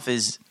drop-off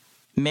is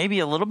maybe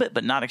a little bit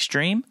but not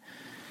extreme.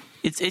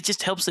 It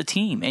just helps the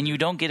team, and you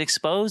don't get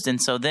exposed,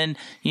 and so then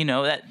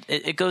that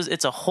it goes.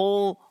 It's a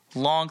whole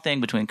long thing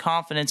between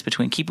confidence,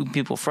 between keeping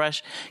people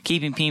fresh,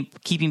 keeping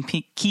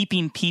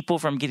people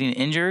from getting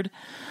injured.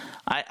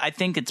 I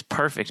think it's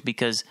perfect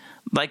because,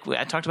 like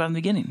I talked about in the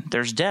beginning,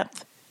 there's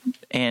depth,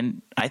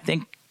 and I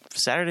think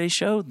Saturday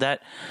showed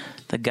that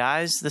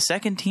the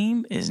second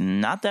team is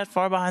not that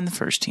far behind the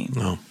first team.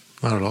 No,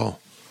 not at all.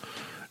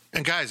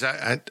 And guys,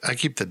 I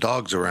keep the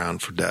dogs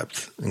around for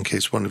depth in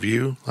case one of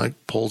you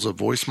pulls a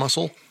voice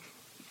muscle.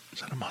 Is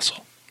that a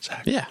muscle?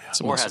 Zach? Yeah.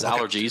 Or has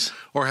allergies.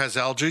 Or has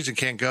allergies and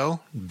can't go.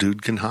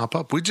 Dude can hop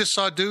up. We just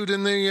saw Dude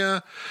in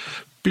the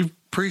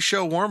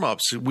pre-show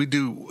warm-ups.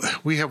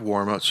 We have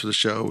warm-ups for the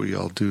show. We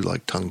all do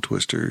tongue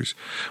twisters,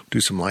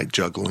 do some light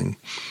juggling,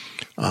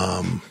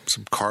 some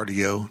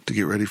cardio to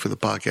get ready for the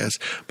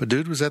podcast. But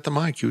Dude was at the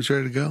mic. He was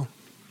ready to go.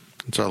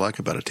 That's what I like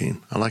about a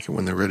team. I like it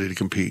when they're ready to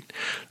compete.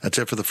 That's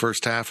it for the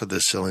first half of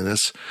this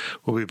silliness.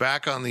 We'll be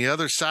back on the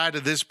other side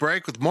of this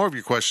break with more of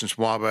your questions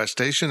from Wabash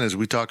Station as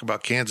we talk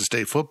about Kansas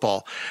State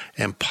football.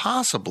 And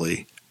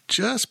possibly,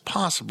 just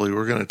possibly,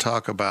 we're going to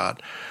talk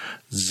about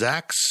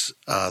Zach's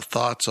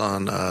thoughts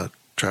on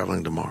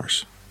traveling to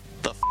Mars.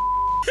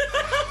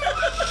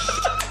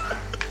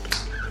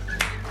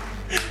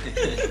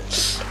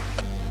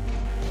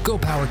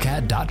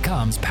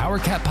 GoPowerCat.com's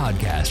PowerCat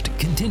podcast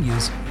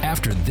continues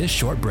after this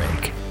short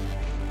break.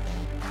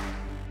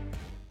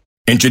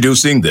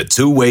 Introducing the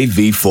Two-Way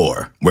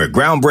V4, where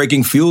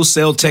groundbreaking fuel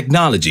cell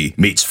technology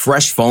meets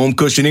fresh foam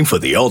cushioning for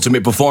the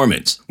ultimate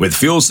performance. With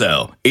fuel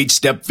cell, each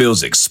step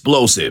feels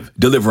explosive,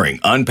 delivering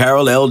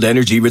unparalleled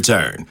energy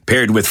return.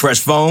 Paired with fresh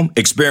foam,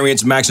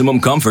 experience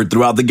maximum comfort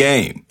throughout the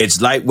game.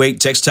 Its lightweight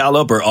textile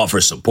upper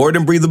offers support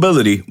and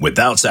breathability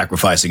without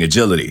sacrificing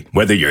agility.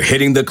 Whether you're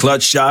hitting the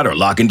clutch shot or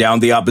locking down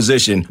the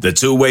opposition, the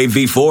Two-Way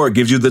V4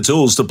 gives you the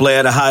tools to play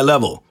at a high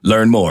level.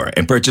 Learn more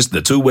and purchase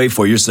the Two-Way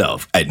for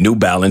yourself at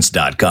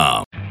newbalance.com.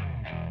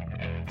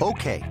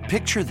 Okay,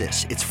 picture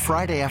this. It's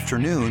Friday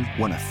afternoon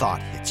when a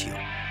thought hits you.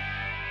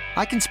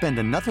 I can spend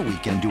another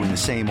weekend doing the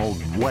same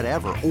old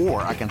whatever,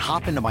 or I can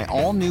hop into my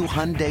all-new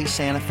Hyundai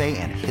Santa Fe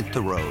and hit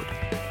the road.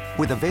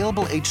 With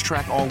available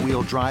H-Track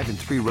all-wheel drive and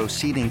 3-row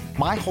seating,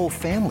 my whole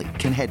family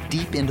can head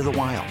deep into the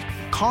wild.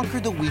 Conquer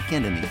the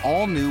weekend in the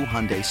all-new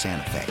Hyundai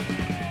Santa Fe.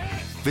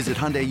 Visit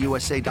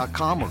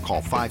HyundaiUSA.com or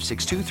call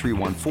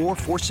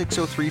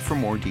 562-314-4603 for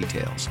more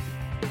details.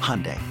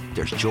 Hyundai,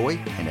 there's joy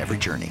in every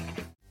journey.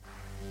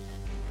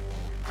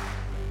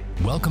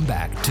 Welcome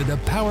back to the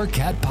Power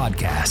Cat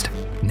Podcast.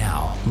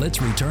 Now,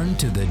 let's return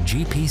to the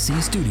GPC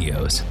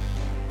studios.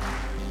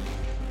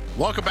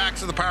 Welcome back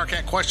to the Power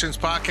Cat Questions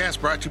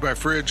Podcast, brought to you by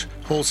Fridge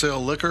Wholesale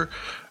Liquor.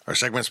 Our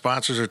segment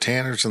sponsors are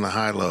Tanner's and the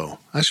High Low.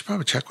 I should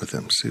probably check with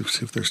them, see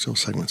if they're still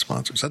segment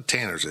sponsors. That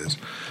Tanner's is.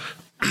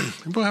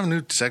 Maybe we'll have a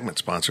new segment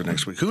sponsor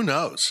next week. Who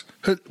knows?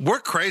 We're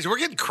crazy. We're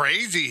getting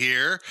crazy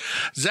here.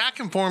 Zach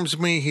informs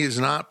me he is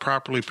not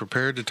properly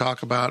prepared to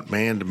talk about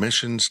manned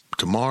missions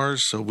to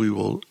Mars, so we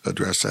will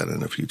address that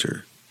in a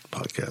future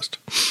podcast.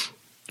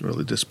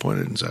 Really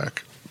disappointed in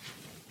Zach.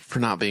 For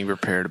not being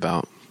prepared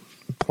about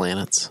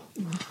planets.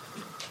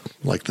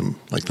 Like the moon?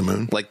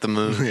 Like the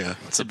moon. Yeah.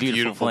 It's a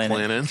beautiful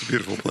planet. It's a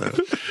beautiful planet.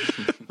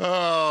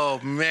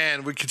 Oh,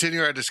 man. We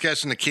continue our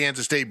discussion of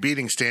Kansas State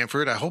beating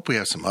Stanford. I hope we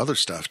have some other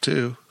stuff,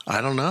 too. I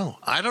don't know.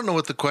 I don't know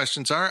what the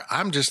questions are.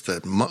 I'm just the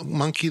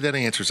monkey that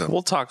answers them.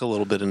 We'll talk a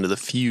little bit into the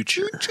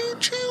future.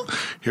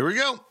 Here we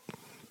go.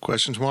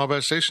 Questions from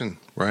Wabash Station.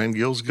 Ryan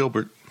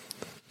Gilbert.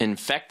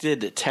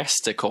 Infected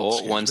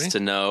Testicle wants to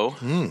know,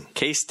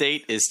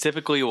 K-State is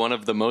typically one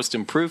of the most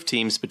improved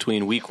teams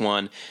between Week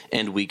 1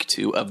 and Week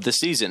 2 of the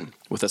season.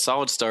 With a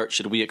solid start,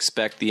 should we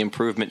expect the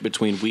improvement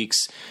between weeks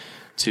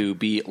to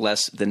be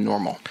less than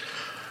normal?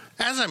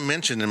 As I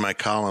mentioned in my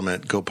column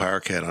at Go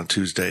Power Cat on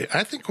Tuesday,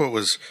 I think what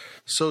was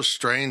so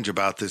strange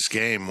about this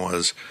game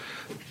was,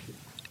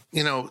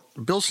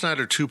 Bill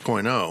Snyder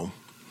 2.0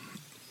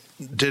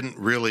 didn't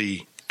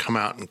really come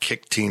out and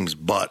kick teams'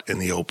 butt in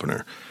the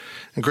opener.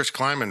 And Chris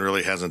Kleiman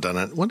really hasn't done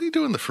it. What did he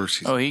do in the first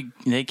season? Oh,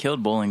 they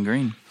killed Bowling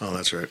Green. Oh,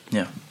 that's right.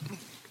 Yeah.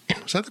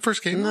 Was that the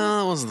first game?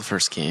 No, it wasn't the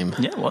first game.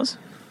 Yeah, it was.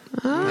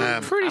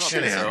 Pretty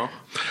sure so.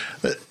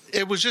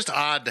 It was just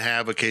odd to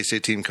have a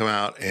K-State team come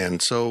out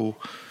and so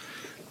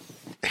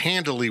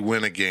handily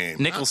win a game.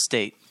 Nicholls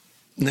State.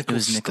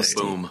 Nicholls State.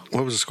 Boom.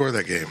 What was the score of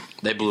that game?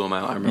 They blew them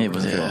out, I remember. It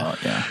was a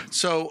blowout, yeah.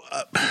 So,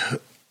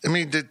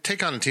 to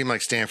take on a team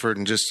like Stanford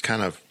and just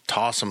kind of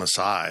toss them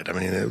aside,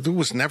 it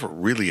was never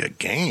really a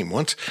game.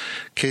 Once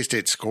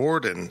K-State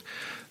scored and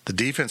the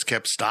defense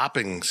kept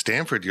stopping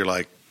Stanford, you're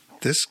like,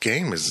 this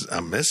game is a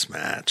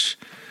mismatch.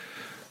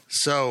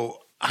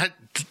 So,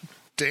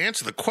 to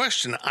answer the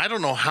question, I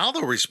don't know how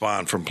they'll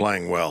respond from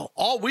playing well.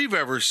 All we've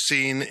ever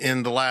seen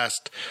in the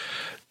last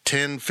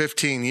 10,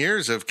 15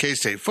 years of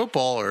K-State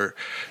football are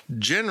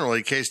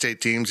generally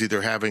K-State teams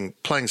either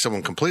playing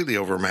someone completely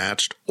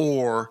overmatched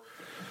or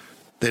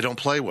they don't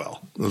play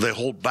well. They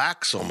hold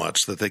back so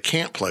much that they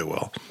can't play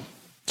well.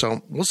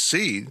 So we'll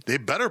see. They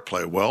better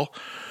play well.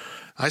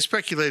 I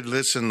speculated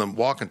this in the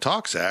walk and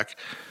talk, Zach.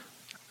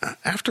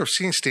 After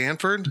seeing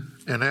Stanford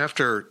and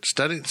after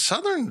studying,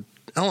 Southern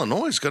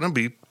Illinois is going to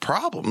be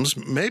problems,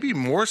 maybe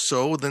more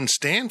so than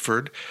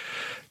Stanford,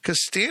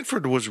 because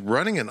Stanford was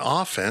running an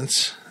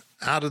offense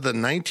out of the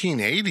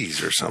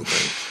 1980s or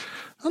something.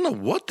 I don't know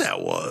what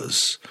that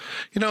was.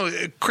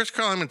 Chris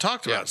Kleiman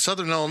talked about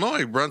Southern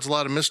Illinois runs a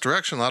lot of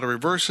misdirection, a lot of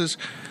reverses.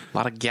 A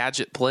lot of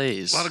gadget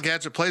plays.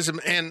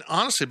 And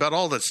honestly, about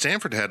all that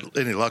Stanford had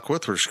any luck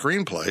with were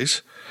screen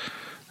plays,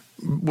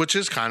 which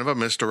is kind of a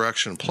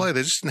misdirection play.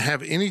 They just didn't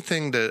have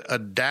anything to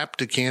adapt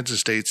to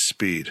Kansas State's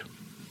speed.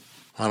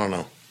 I don't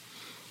know.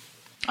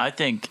 I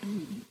think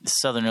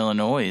Southern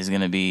Illinois is going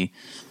to be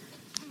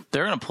 –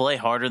 they're going to play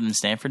harder than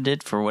Stanford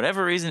did. For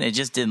whatever reason, it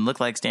just didn't look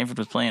like Stanford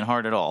was playing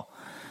hard at all.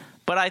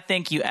 But I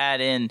think you add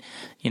in,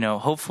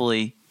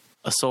 hopefully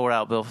a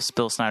sold-out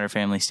Bill Snyder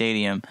Family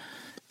Stadium.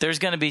 There's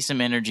going to be some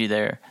energy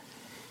there.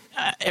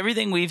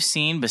 Everything we've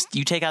seen, but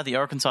you take out the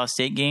Arkansas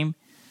State game,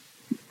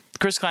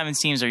 Chris Kleiman's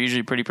teams are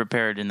usually pretty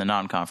prepared in the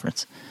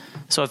non-conference.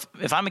 So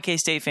if I'm a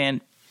K-State fan,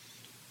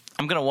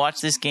 I'm going to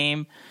watch this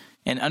game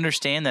and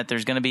understand that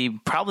there's going to be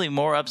probably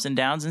more ups and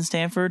downs in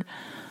Stanford.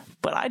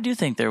 But I do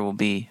think there will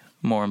be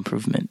more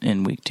improvement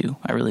in week 2.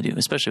 I really do,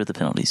 especially with the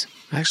penalties.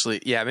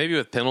 Actually, yeah, maybe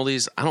with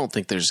penalties, I don't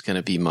think there's going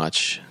to be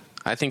much.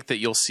 I think that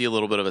you'll see a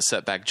little bit of a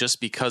setback just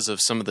because of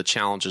some of the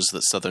challenges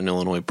that Southern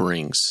Illinois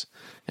brings.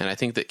 And I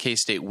think that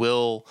K-State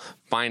will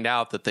find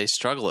out that they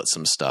struggle at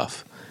some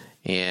stuff.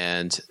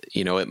 And,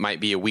 it might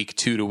be a week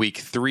 2 to week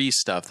 3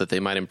 stuff that they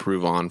might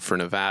improve on for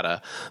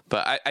Nevada.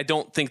 But I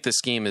don't think this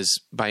game is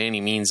by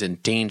any means in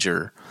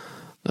danger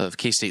of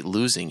K-State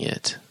losing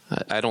it.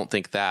 I don't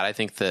think that. I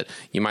think that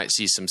you might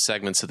see some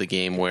segments of the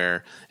game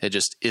where it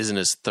just isn't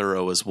as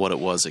thorough as what it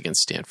was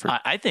against Stanford.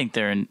 I think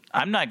I'm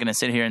not going to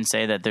sit here and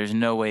say that there's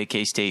no way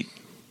K-State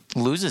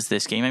loses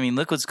this game. I mean,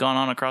 look what's gone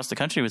on across the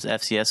country with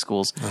FCS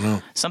schools. I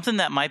know. Something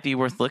that might be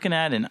worth looking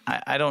at, and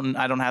I don't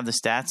have the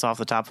stats off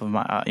the top of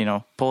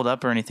my pulled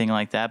up or anything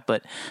like that.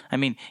 But I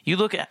mean, you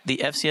look at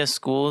the FCS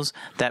schools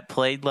that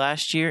played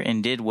last year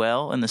and did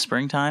well in the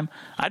springtime.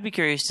 I'd be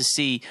curious to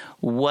see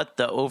what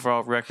the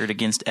overall record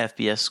against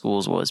FBS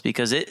schools was,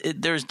 because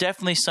there's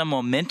definitely some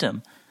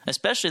momentum,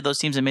 especially those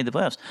teams that made the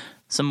playoffs.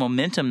 Some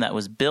momentum that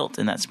was built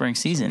in that spring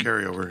season.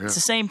 Carryover. Yeah. It's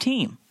the same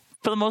team.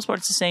 For the most part,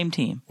 it's the same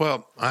team.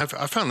 Well, I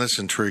found this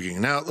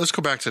intriguing. Now, let's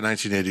go back to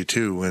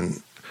 1982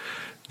 when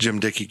Jim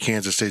Dickey,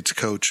 Kansas State's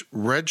coach,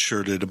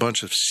 redshirted a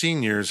bunch of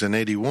seniors in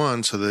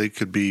 81 so they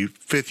could be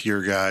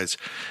fifth-year guys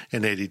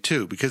in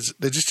 82 because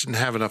they just didn't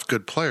have enough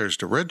good players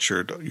to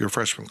redshirt your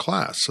freshman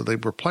class. So they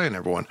were playing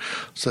everyone.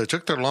 So they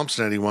took their lumps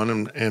in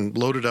 81 and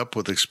loaded up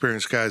with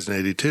experienced guys in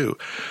 82.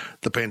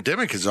 The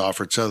pandemic has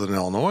offered Southern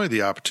Illinois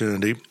the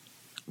opportunity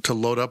to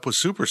load up with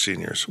super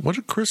seniors. What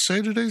did Chris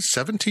say today?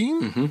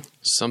 17? Mm-hmm.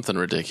 Something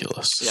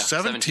ridiculous. Yeah,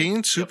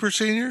 17 super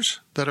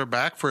seniors that are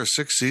back for a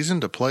sixth season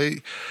to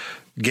play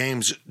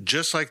games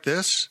just like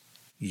this?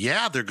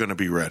 Yeah, they're going to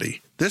be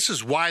ready. This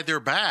is why they're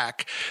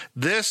back.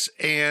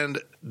 And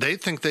they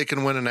think they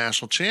can win a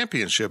national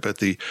championship at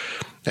the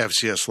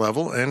FCS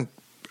level. And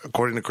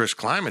according to Chris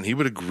Kleiman, he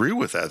would agree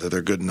with that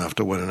they're good enough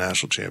to win a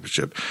national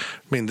championship.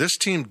 I mean, this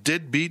team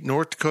did beat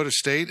North Dakota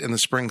State in the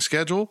spring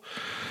schedule.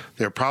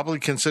 They're probably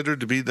considered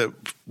to be the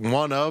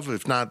one of,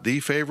 if not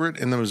the favorite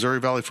in the Missouri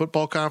Valley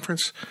Football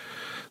Conference.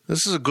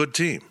 This is a good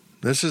team.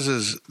 This is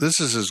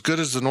as good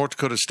as the North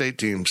Dakota State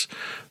teams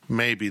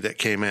maybe that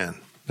came in.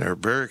 They're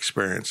very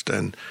experienced,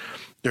 and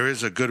there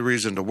is a good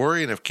reason to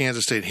worry. And if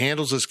Kansas State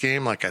handles this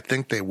game like I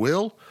think they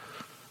will,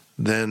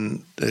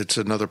 then it's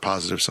another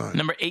positive sign.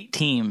 Number 8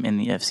 team in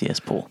the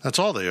FCS pool. That's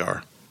all they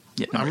are.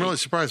 Yeah, I'm really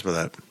surprised by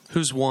that.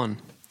 Who's won?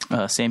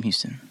 Sam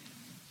Houston.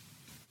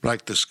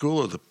 Like the school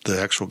or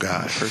the actual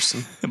guy?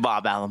 Person.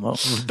 Bob Alamo.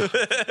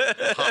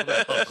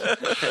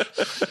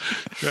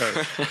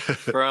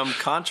 From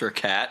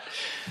ContraCat,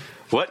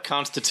 what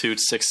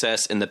constitutes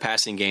success in the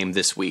passing game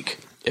this week?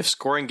 If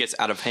scoring gets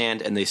out of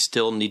hand and they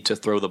still need to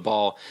throw the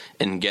ball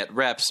and get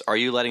reps, are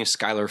you letting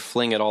Skylar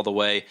fling it all the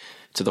way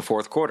to the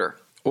fourth quarter?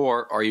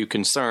 Or are you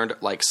concerned,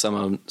 like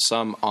some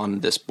on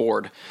this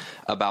board,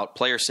 about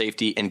player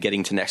safety and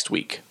getting to next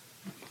week?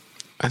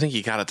 I think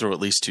you got to throw at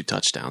least 2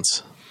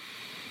 touchdowns.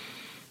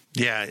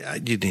 Yeah,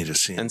 you need to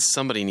see him. And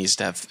somebody needs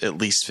to have at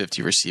least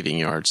 50 receiving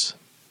yards.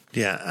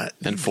 Yeah,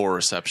 and 4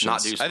 receptions.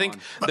 Not Deuce I think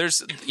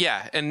there's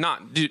and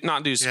not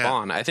Deuce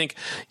Vaughn. I think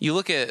you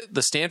look at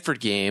the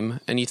Stanford game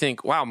and you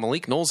think, wow,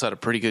 Malik Knowles had a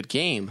pretty good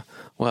game.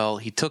 Well,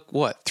 he took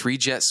 3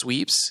 jet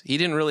sweeps. He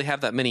didn't really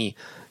have that many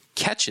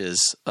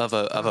catches of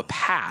a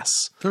pass.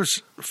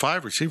 There's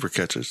 5 receiver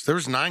catches. There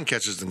was 9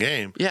 catches in the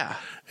game. Yeah,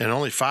 and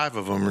only 5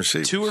 of them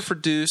received. 2 are for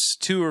Deuce,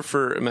 2 are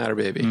for Matter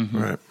Baby.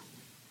 Mm-hmm. Right.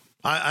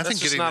 I think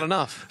just not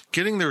enough.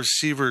 Getting the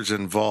receivers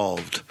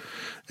involved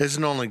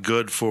isn't only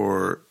good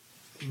for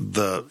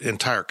the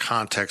entire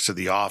context of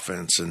the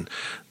offense and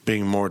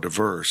being more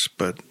diverse,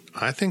 but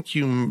I think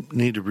you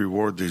need to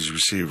reward these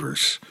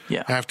receivers.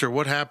 Yeah. After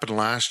what happened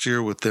last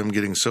year with them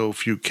getting so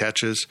few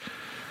catches,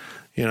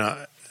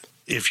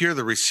 if you're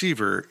the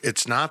receiver,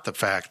 it's not the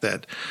fact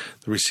that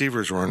the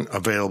receivers weren't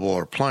available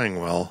or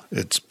playing well.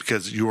 It's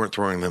because you weren't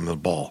throwing them the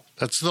ball.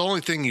 That's the only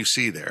thing you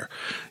see there.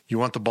 You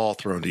want the ball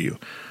thrown to you.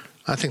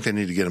 I think they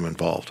need to get them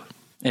involved.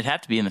 It'd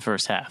have to be in the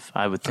first half,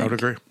 I would think. I would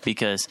agree.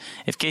 Because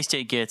if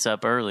K-State gets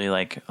up early,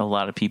 like a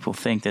lot of people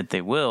think that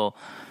they will,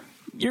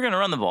 you're going to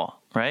run the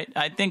ball, right?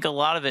 I think a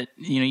lot of it,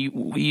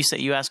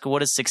 you ask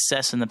what is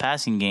success in the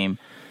passing game.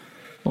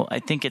 Well, I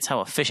think it's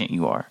how efficient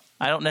you are.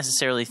 I don't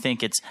necessarily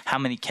think it's how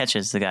many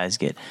catches the guys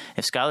get.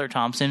 If Skylar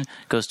Thompson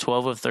goes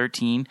 12 of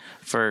 13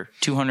 for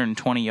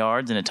 220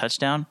 yards and a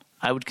touchdown,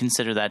 I would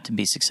consider that to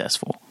be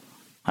successful.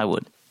 I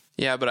would.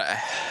 Yeah, but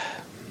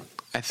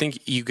I think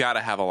you got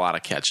to have a lot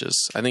of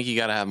catches. I think you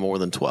got to have more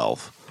than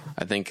 12.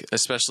 I think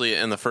especially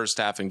in the first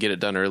half and get it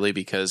done early,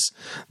 because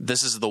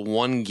this is the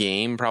one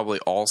game probably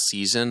all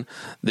season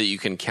that you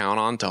can count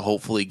on to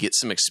hopefully get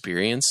some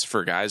experience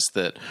for guys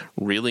that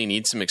really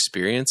need some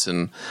experience.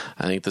 And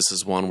I think this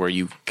is one where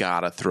you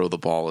got to throw the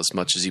ball as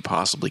much as you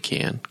possibly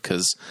can,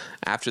 because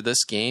after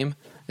this game,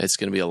 it's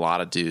going to be a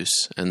lot of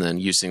Deuce and then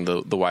using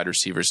the wide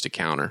receivers to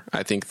counter.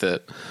 I think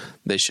that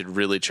they should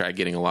really try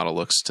getting a lot of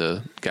looks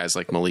to guys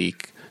like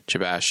Malik,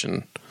 Chabash,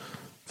 and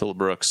Phillip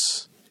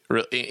Brooks.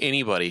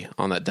 Anybody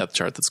on that depth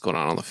chart that's going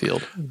on the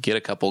field, get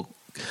a couple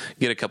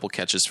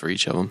catches for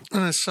each of them.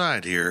 An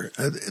aside here,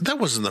 that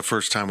wasn't the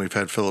first time we've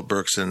had Phillip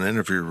Brooks in an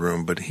interview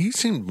room, but he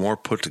seemed more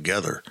put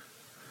together.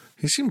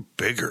 He seemed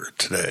bigger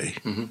today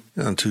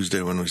on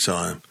Tuesday when we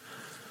saw him.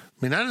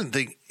 I mean, I didn't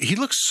think he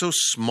looks so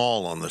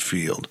small on the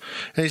field,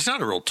 and he's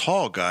not a real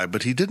tall guy,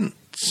 but he didn't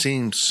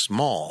seem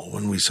small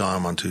when we saw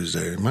him on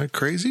Tuesday. Am I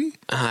crazy?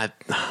 I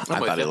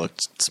thought he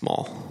looked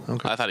small.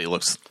 Okay. I thought he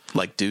looked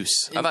like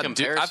Deuce. I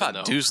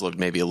thought Deuce looked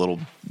maybe a little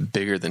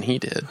bigger than he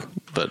did,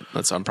 but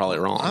I'm probably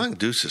wrong. I think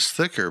Deuce is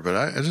thicker, but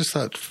I just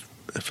thought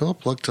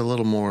Phillip looked a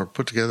little more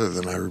put together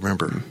than I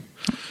remember.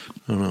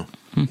 I don't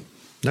know.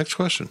 Next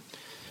question.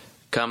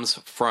 Comes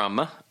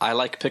from I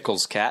Like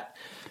Pickles Cat.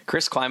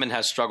 Chris Kleiman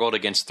has struggled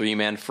against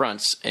three-man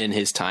fronts in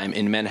his time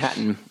in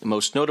Manhattan,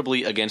 most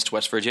notably against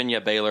West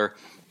Virginia, Baylor,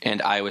 and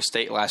Iowa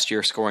State last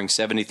year, scoring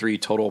 73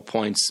 total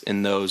points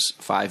in those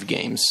 5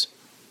 games,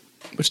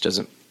 which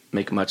doesn't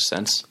make much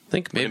sense. I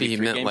think maybe he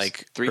meant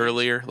like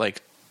earlier,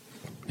 like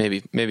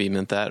maybe he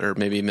meant that, or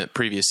maybe he meant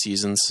previous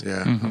seasons.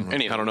 Yeah,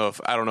 I don't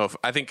know if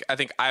I think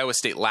Iowa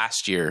State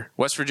last year,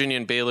 West Virginia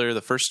and Baylor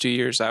the first 2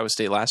 years, Iowa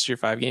State last year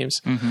 5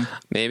 games,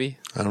 maybe.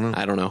 I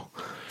don't know.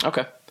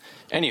 Okay.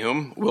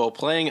 Anywho, will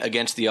playing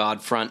against the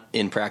odd front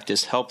in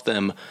practice help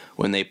them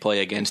when they play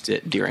against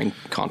it during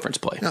conference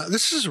play? Now,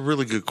 this is a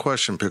really good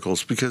question,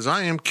 Pickles, because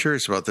I am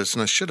curious about this,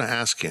 and I should have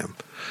asked him.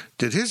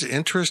 Did his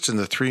interest in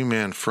the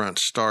three-man front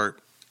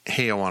start,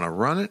 hey, I want to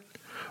run it,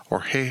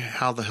 or hey,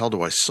 how the hell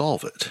do I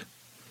solve it?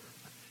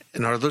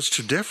 And are those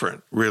two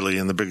different, really,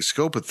 in the big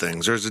scope of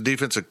things? There's a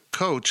defensive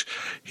coach,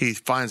 he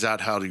finds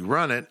out how to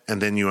run it,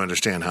 and then you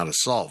understand how to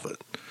solve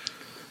it.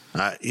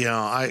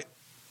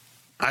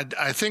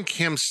 I think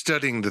him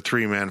studying the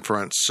three-man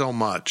front so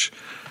much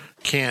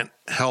can't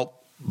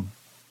help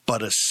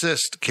but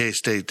assist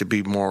K-State to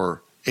be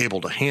more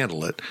able to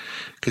handle it,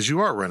 because you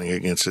are running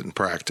against it in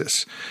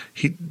practice.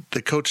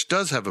 The coach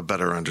does have a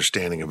better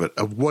understanding of it,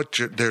 of what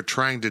they're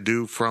trying to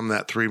do from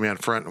that three-man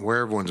front and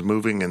where everyone's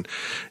moving and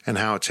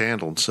how it's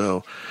handled.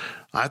 So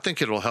I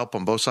think it'll help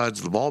on both sides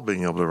of the ball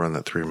being able to run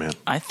that three-man.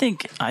 I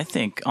think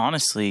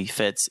honestly,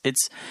 Fitz,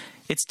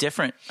 it's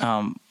different.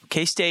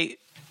 K-State,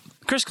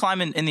 Chris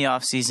Kleiman in the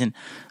offseason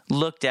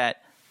looked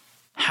at,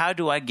 how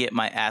do I get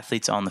my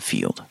athletes on the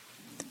field?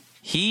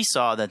 He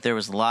saw that there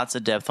was lots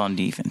of depth on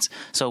defense.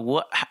 So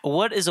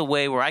what is a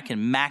way where I can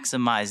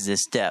maximize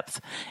this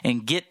depth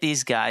and get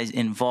these guys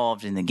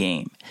involved in the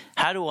game?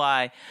 How do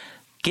I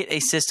get a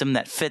system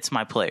that fits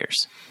my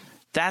players?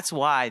 That's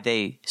why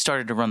they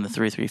started to run the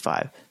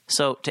 3-3-5.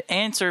 So to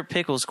answer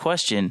Pickles'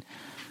 question,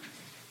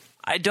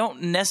 I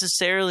don't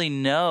necessarily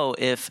know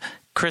if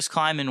Chris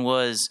Kleiman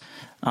was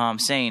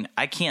saying,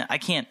 I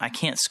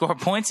can't score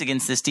points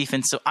against this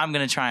defense, so I'm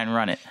going to try and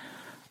run it.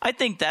 I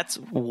think that's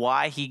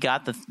why he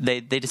got they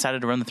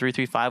decided to run the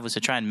 3-3-5, was to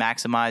try and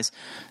maximize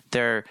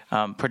their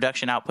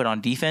production output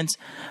on defense.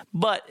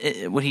 But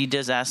what he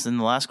does ask in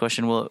the last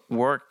question, will it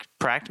work?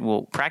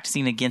 Will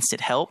practicing against it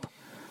help?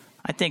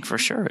 I think for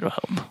sure it'll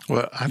help.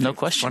 Well, I think no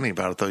question. Funny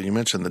about it though, you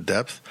mentioned the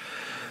depth.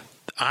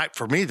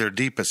 For me, their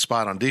deepest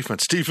spot on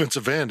defense,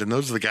 defensive end, and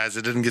those are the guys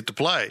that didn't get to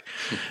play.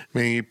 I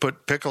mean, you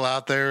put Pickle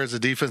out there as a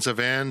defensive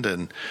end,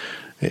 and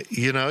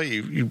you know,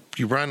 you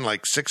run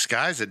like 6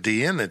 guys at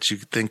DN that you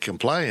think can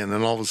play, and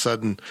then all of a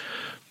sudden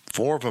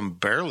 4 of them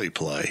barely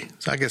play.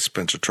 So I guess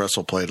Spencer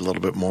Tressel played a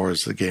little bit more as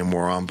the game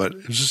wore on, but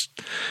it's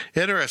just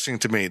interesting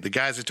to me. The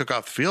guys that took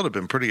off the field have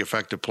been pretty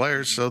effective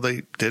players, so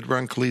they did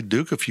run Khalid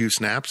Duke a few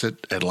snaps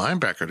at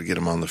linebacker to get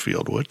him on the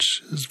field,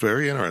 which is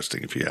very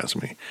interesting if you ask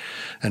me,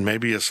 and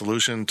maybe a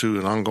solution to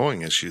an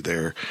ongoing issue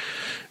there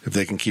if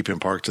they can keep him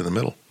parked in the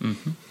middle.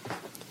 Mm-hmm.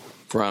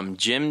 From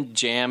Jim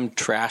Jam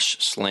Trash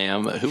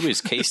Slam, who is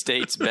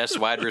K-State's best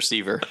wide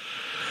receiver?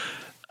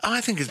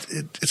 I think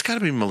it's got to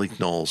be Malik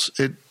Knowles.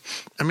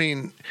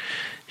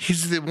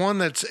 He's the one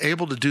that's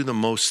able to do the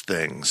most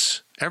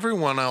things.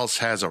 Everyone else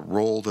has a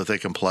role that they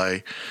can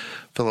play.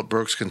 Phillip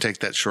Brooks can take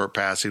that short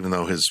pass, even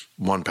though his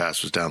one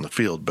pass was down the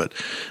field,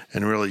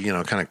 and really,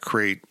 kind of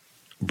create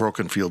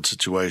broken field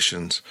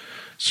situations.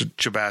 So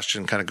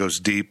Sebastian kind of goes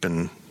deep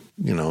and,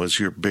 is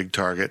your big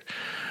target.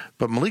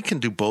 But Malik can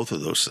do both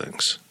of those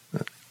things.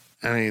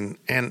 And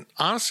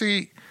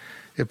honestly,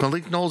 if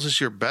Malik Knowles is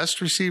your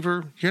best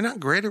receiver, you're not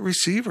great at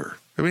receiver.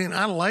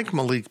 I like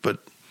Malik,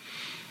 but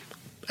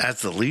as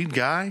the lead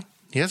guy,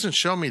 he hasn't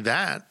shown me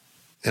that.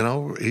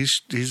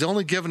 He's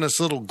only given us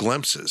little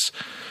glimpses,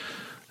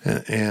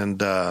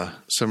 and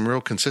some real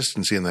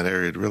consistency in that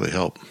area to really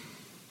help.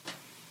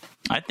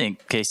 I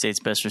think K-State's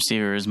best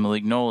receiver is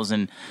Malik Knowles,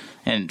 and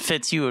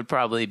Fitz, you would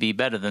probably be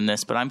better than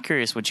this, but I'm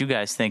curious what you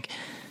guys think.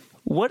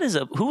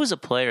 Who is a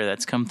player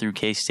that's come through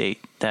K-State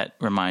that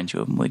reminds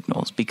you of Malik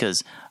Knowles?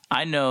 Because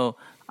I know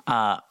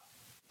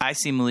I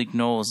see Malik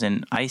Knowles,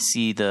 and I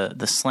see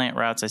the slant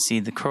routes, I see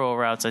the curl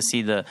routes, I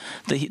see the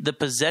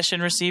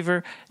possession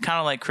receiver, kind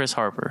of like Chris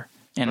Harper.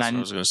 And that's what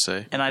I was going to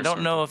say. And I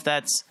don't know if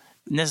that's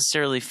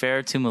necessarily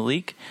fair to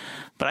Malik,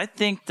 but I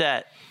think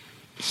that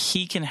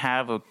he can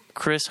have a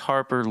Chris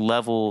Harper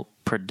level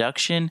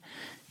production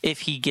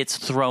if he gets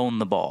thrown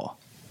the ball.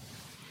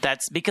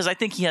 That's because I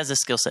think he has a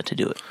skill set to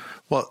do it.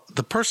 Well,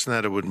 the person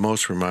that it would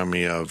most remind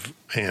me of,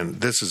 and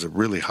this is a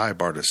really high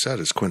bar to set,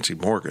 is Quincy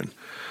Morgan.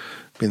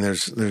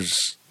 There's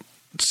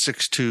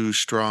 6'2",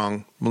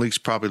 strong. Malik's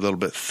probably a little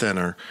bit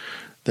thinner.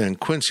 than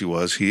Quincy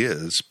was. He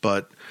is.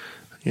 But,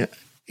 yeah,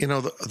 you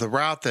know, the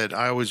route that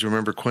I always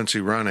remember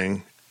Quincy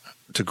running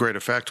to great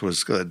effect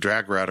was the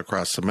drag route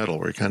across the middle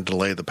where you kind of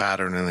delay the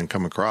pattern and then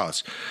come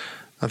across.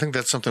 I think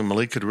that's something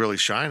Malik could really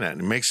shine at.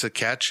 He makes the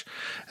catch,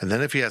 and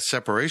then if he has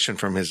separation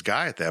from his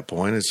guy at that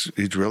point,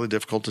 it's really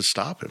difficult to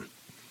stop him.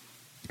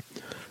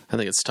 I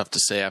think it's tough to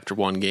say after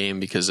one game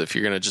because if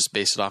you're going to just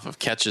base it off of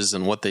catches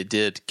and what they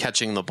did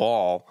catching the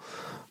ball,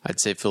 I'd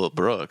say Phillip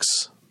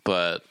Brooks.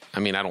 But, I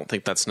mean, I don't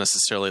think that's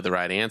necessarily the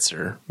right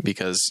answer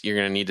because you're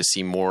going to need to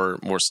see more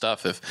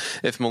stuff.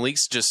 If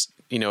Malik's just,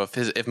 you know,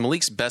 if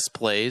Malik's best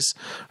plays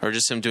are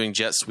just him doing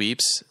jet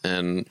sweeps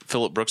and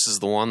Phillip Brooks is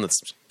the one that's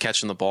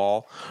catching the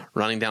ball,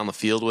 running down the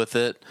field with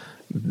it,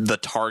 the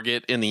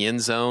target in the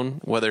end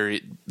zone, whether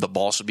the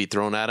ball should be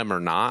thrown at him or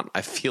not,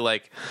 I feel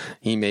like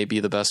he may be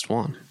the best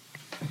one.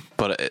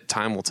 But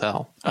time will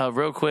tell.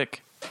 Real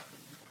quick,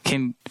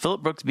 can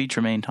Phillip Brooks beat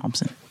Tremaine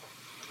Thompson?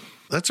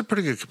 That's a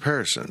pretty good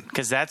comparison.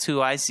 Because that's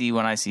who I see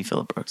when I see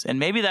Phillip Brooks. And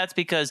maybe that's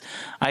because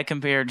I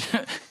compared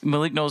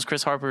Malik Knowles,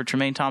 Chris Harper,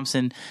 Tremaine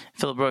Thompson,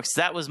 Phillip Brooks.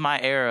 That was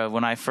my era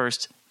when I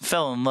first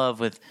fell in love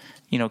with,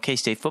 you know,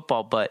 K-State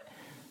football. But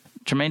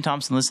Tremaine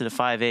Thompson listed at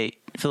 5'8".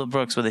 Phillip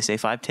Brooks, what they say,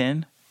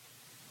 5'10"?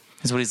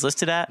 Is what he's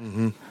listed at?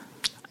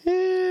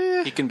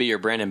 Mm-hmm. He can be your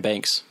Brandon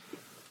Banks.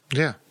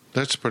 Yeah,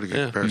 that's a pretty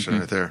good comparison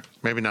right there.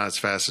 Maybe not as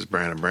fast as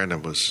Brandon.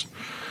 Brandon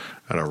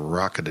had a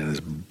rocket in his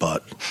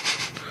butt.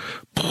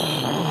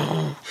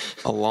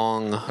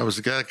 That was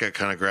the guy that got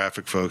kind of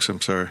graphic, folks.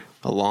 I'm sorry.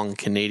 A long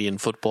Canadian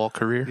football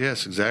career.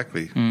 Yes,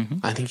 exactly. Mm-hmm.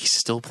 I think he's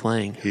still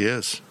playing. He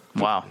is.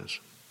 Wow. He is.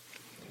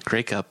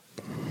 Grey Cup.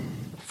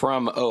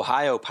 From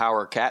Ohio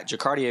Power Cat,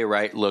 Jacardier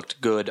Wright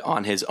looked good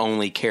on his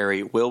only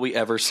carry. Will we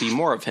ever see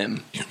more of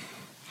him?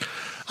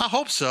 I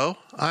hope so.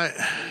 I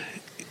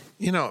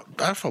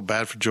felt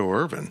bad for Joe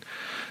Irvin.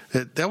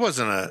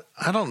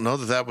 I don't know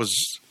that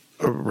was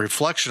a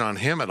reflection on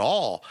him at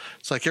all.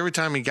 It's like every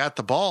time he got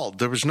the ball,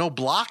 there was no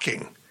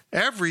blocking.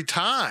 Every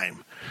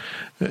time.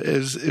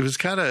 It was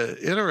kind of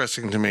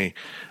interesting to me.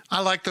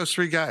 I like those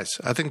three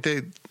guys. I think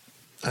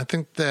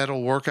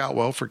that'll work out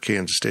well for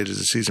Kansas State as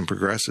the season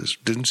progresses.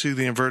 Didn't see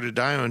the inverted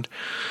diamond.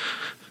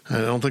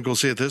 I don't think we'll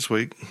see it this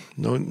week.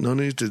 No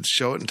need to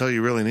show it until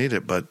you really need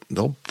it, but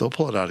they'll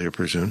pull it out here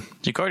pretty soon.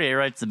 Jacardier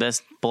Wright's the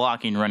best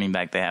blocking running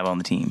back they have on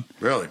the team.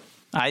 Really?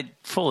 I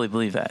fully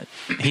believe that.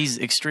 He's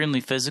extremely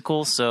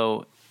physical,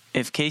 so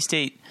if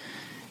K-State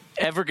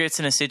ever gets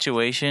in a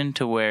situation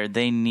to where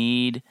they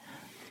need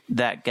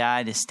that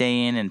guy to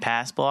stay in and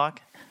pass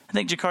block, I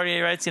think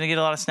Jacardier Wright's going to get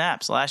a lot of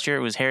snaps. Last year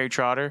it was Harry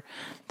Trotter.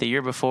 The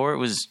year before it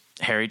was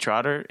Harry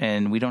Trotter,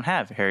 and we don't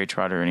have Harry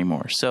Trotter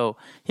anymore. So,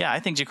 yeah, I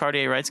think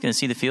Jacardier Wright's going to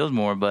see the field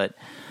more, but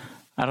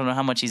I don't know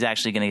how much he's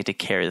actually going to get to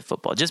carry the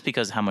football, just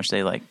because of how much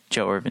they like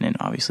Joe Irvin and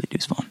obviously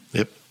Deuce Vaughn.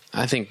 Yep.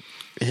 I think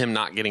him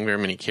not getting very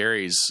many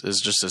carries is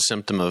just a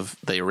symptom of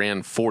they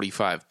ran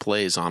 45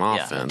 plays on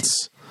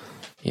offense.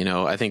 Yeah. You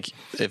know, I think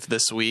if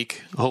this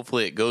week,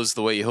 hopefully it goes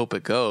the way you hope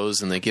it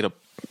goes, and they get a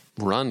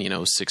run,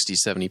 60,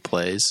 70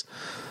 plays,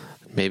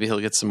 maybe he'll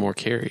get some more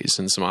carries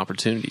and some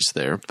opportunities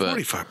there. But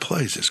 45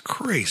 plays is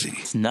crazy.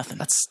 It's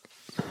nothing.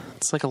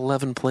 It's like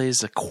 11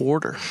 plays a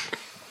quarter.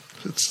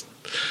 It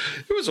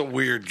was a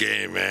weird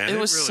game, man. It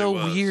was really so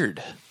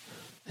weird.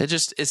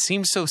 It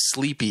seems so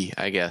sleepy,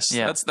 I guess.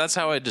 Yeah. That's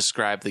how I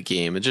describe the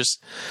game.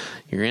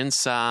 You're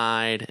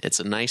inside, it's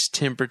a nice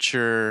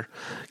temperature,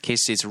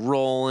 K-State's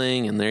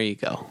rolling, and there you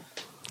go.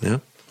 Yeah,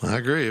 I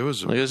agree. It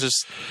was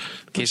just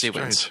K-State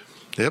wins.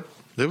 Yep.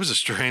 It was a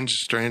strange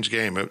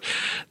game.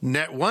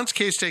 Once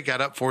K-State got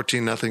up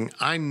 14-0,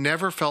 I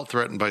never felt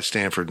threatened by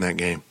Stanford in that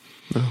game.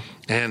 Oh.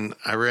 And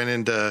I ran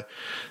into,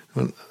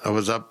 when I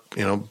was up,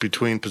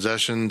 between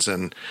possessions,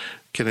 and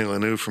Kenny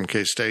Lanou from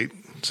K-State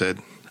said,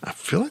 I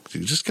feel like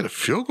you just get a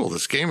field goal.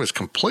 This game is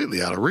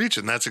completely out of reach.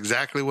 And that's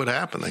exactly what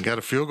happened. They got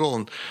a field goal,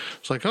 and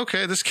it's like,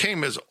 okay, this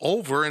game is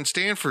over, and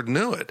Stanford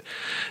knew it.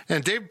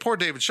 And poor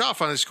David Shaw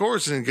finally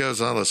scores, and he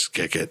goes, oh, let's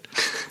kick it.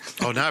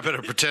 Oh, now I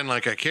better pretend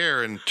like I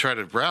care and try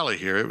to rally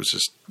here. It was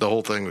just, the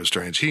whole thing was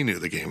strange. He knew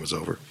the game was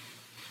over.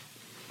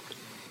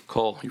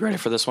 Cole, you ready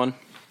for this one?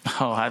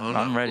 Oh,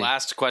 I'm ready.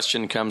 Last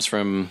question comes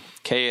from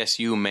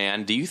KSU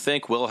Man. Do you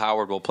think Will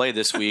Howard will play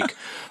this week,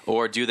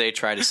 or do they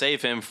try to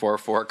save him for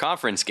 4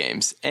 conference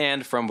games?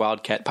 And from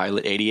Wildcat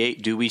Pilot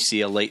 88, do we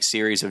see a late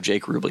series of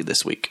Jake Rubley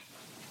this week?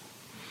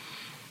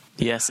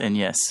 Yes and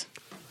yes.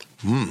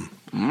 So you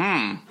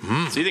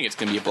think it's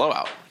going to be a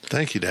blowout?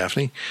 Thank you,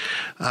 Daphne.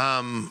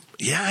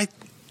 I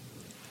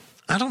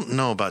don't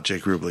know about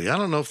Jake Rubley. I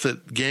don't know if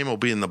the game will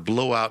be in the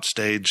blowout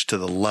stage to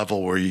the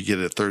level where you get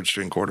a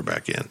third-string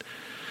quarterback in.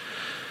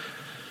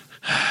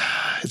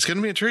 It's going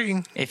to be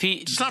intriguing.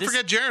 Let's not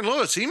forget Jaron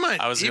Lewis. He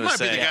might be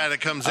the guy that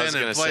comes in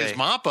and plays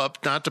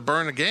mop-up not to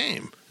burn a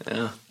game.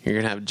 Yeah. You're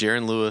going to have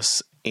Jaron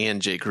Lewis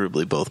and Jake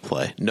Rubley both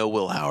play. No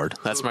Will Howard.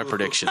 That's my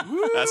prediction. It'll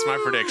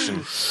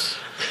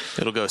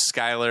go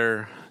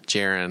Skyler,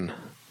 Jaron,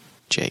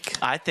 Jake.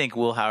 I think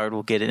Will Howard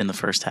will get it in the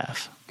first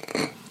half.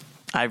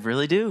 I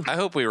really do. I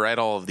hope we write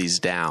all of these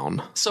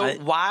down. So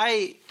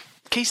why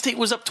K-State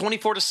was up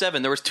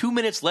 24-7. There was 2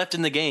 minutes left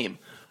in the game.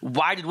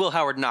 Why did Will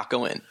Howard not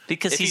go in?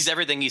 Because he's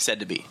everything he said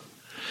to be.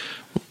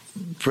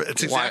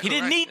 It's exactly He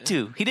didn't right. need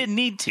to. He didn't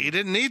need to. He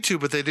didn't need to,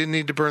 but they didn't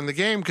need to burn the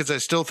game because I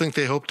still think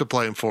they hope to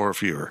play him 4 or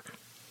fewer.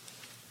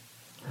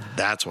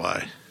 That's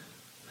why.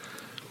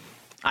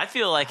 I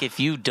feel like if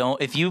you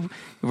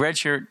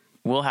redshirt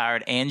Will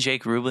Howard and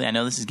Jake Rubley, I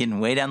know this is getting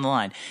way down the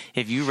line.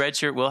 If you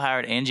redshirt Will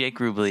Howard and Jake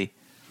Rubley,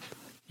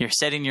 you're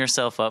setting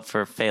yourself up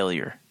for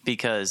failure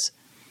because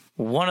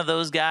one of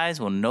those guys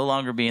will no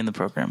longer be in the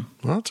program.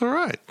 Well, that's all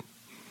right.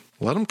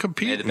 Let them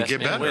compete and get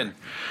better. Win.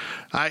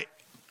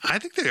 I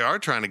think they are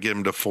trying to get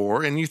him to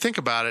 4. And you think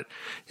about it,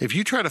 if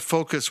you try to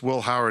focus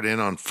Will Howard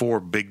in on 4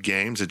 big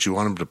games that you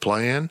want him to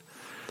play in,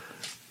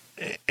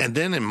 and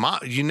then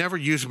you never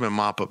use him in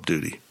mop-up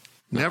duty.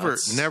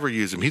 Never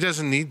use him. He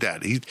doesn't need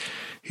that.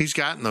 He's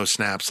gotten those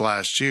snaps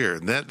last year.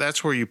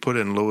 That's where you put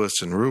in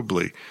Lewis and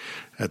Rubley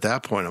at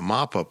that point, a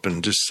mop-up,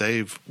 and just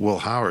save Will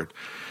Howard.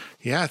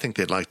 Yeah, I think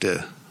they'd like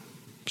to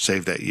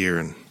save that year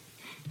and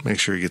make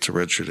sure he gets a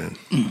redshirt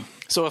in.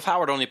 So if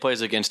Howard only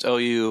plays against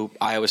OU,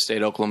 Iowa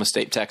State, Oklahoma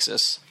State,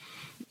 Texas,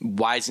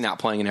 why is he not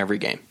playing in every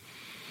game?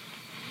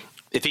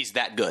 If he's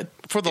that good.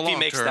 For the if long he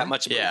makes term. that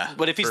much, Yeah,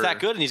 but if he's that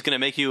good and he's going to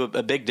make you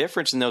a big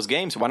difference in those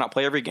games, why not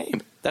play every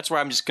game? That's where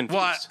I'm just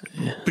confused.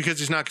 Why? Because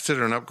he's not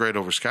considered an upgrade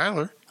over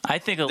Skyler. I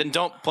think Then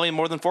don't play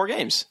more than 4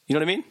 games. You know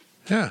what I mean?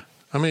 Yeah.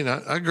 I mean,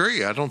 I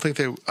agree. I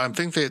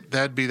think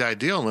that'd be the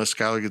ideal unless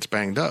Skyler gets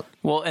banged up.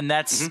 well, and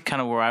that's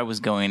kind of where I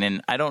was going,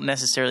 and I don't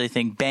necessarily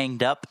think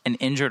banged up and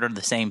injured are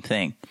the same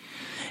thing.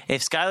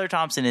 If Skylar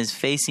Thompson is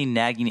facing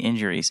nagging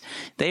injuries,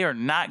 they are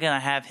not going to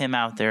have him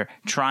out there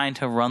trying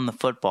to run the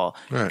football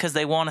because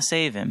they want to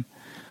save him.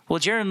 Well,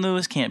 Jaron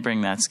Lewis can't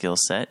bring that skill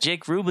set.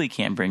 Jake Rubley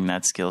can't bring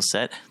that skill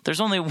set. There's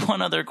only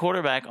one other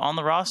quarterback on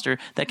the roster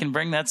that can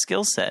bring that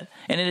skill set,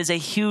 and it is a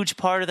huge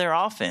part of their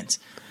offense.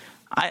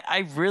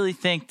 I really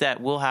think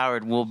that Will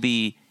Howard will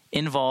be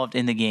involved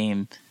in the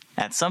game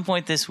at some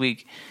point this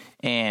week,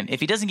 and if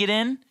he doesn't get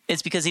in,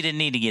 it's because he didn't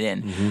need to get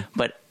in.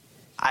 But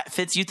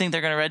Fitz, you think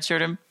they're going to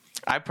redshirt him?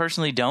 I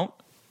personally don't.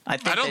 I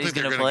don't think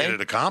they're going to get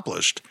it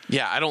accomplished.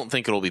 Yeah, I don't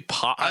think it'll be.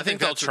 I think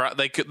they'll try.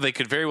 They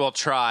could very well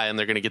try, and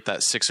they're going to get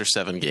that 6 or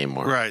 7 game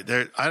mark. Right.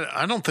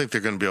 I don't think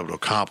they're going to be able to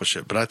accomplish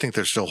it, but I think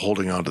they're still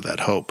holding on to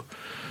that hope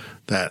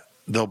that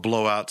they'll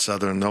blow out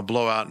Southern, they'll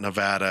blow out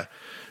Nevada,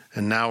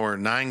 and now we're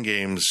 9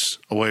 games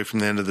away from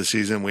the end of the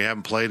season. We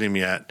haven't played him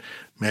yet.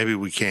 Maybe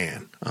we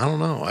can. I don't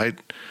know.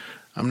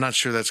 I'm not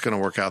sure that's going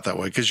to work out that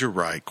way because you're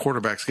right.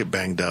 Quarterbacks get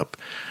banged up.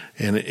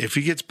 And if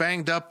he gets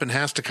banged up and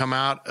has to come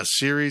out a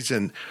series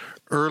and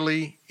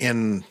early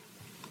in,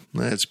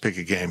 let's pick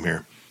a game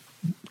here,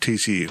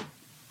 TCU,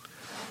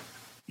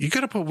 you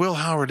got to put Will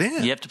Howard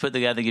in. You have to put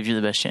the guy that gives you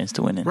the best chance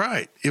to win it.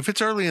 Right. If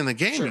it's early in the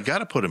game, you got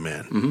to put him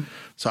in. Mm-hmm.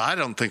 So I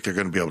don't think they're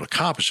going to be able to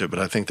accomplish it, but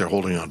I think they're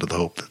holding on to the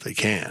hope that they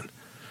can.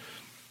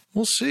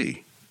 We'll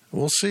see.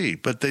 We'll see.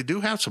 But they do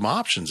have some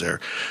options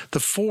there. The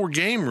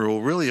 4-game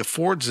rule really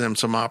affords them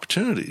some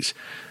opportunities.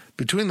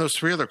 Between those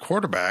 3 other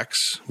quarterbacks,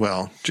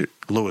 well,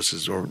 Lewis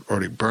has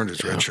already burned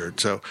his red shirt.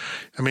 So,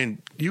 I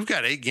mean, you've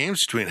got 8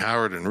 games between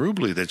Howard and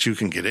Rubley that you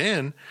can get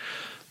in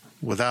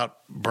without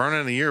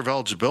burning a year of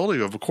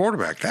eligibility of a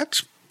quarterback.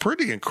 That's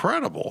pretty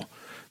incredible.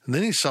 And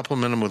then you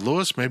supplement them with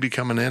Lewis, maybe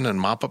coming in and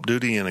mop-up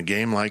duty in a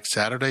game like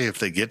Saturday if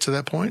they get to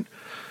that point.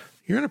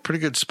 You're in a pretty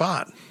good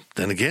spot.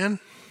 Then again,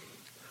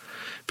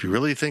 if you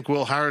really think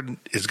Will Howard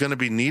is going to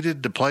be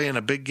needed to play in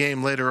a big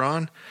game later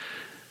on,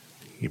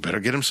 you better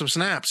get him some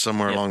snaps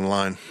somewhere along the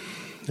line.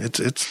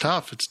 It's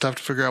tough. It's tough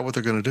to figure out what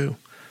they're going to do.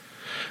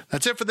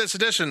 That's it for this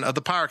edition of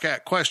the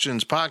PowerCat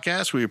Questions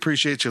Podcast. We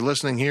appreciate you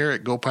listening here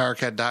at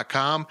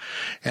GoPowerCat.com.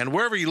 And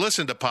wherever you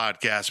listen to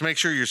podcasts, make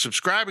sure you're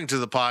subscribing to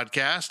the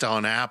podcast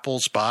on Apple,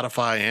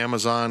 Spotify,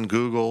 Amazon,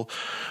 Google.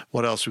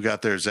 What else we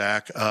got there,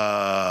 Zach?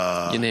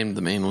 You named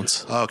the main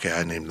ones. Okay,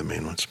 I named the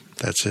main ones.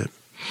 That's it.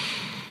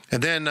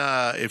 And then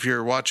if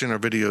you're watching our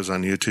videos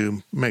on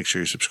YouTube, make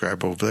sure you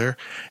subscribe over there.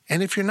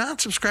 And if you're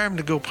not subscribing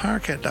to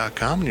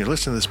GoPowerCat.com and you're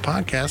listening to this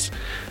podcast,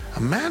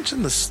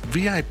 imagine the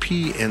VIP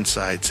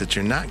insights that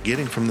you're not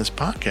getting from this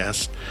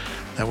podcast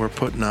that we're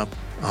putting up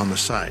on the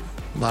site.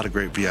 A lot of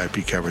great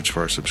VIP coverage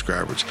for our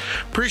subscribers.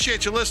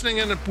 Appreciate you listening,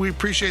 and we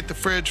appreciate the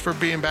Fridge for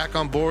being back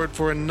on board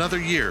for another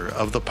year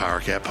of the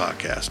PowerCat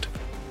Podcast.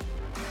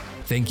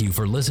 Thank you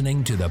for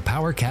listening to the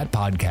PowerCat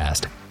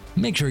Podcast.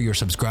 Make sure you're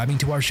subscribing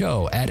to our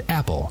show at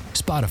Apple,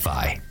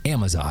 Spotify,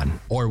 Amazon,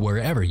 or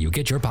wherever you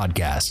get your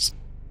podcasts.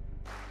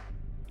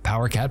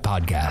 PowerCat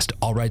Podcast.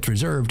 All rights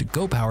reserved.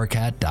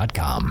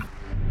 GoPowerCat.com.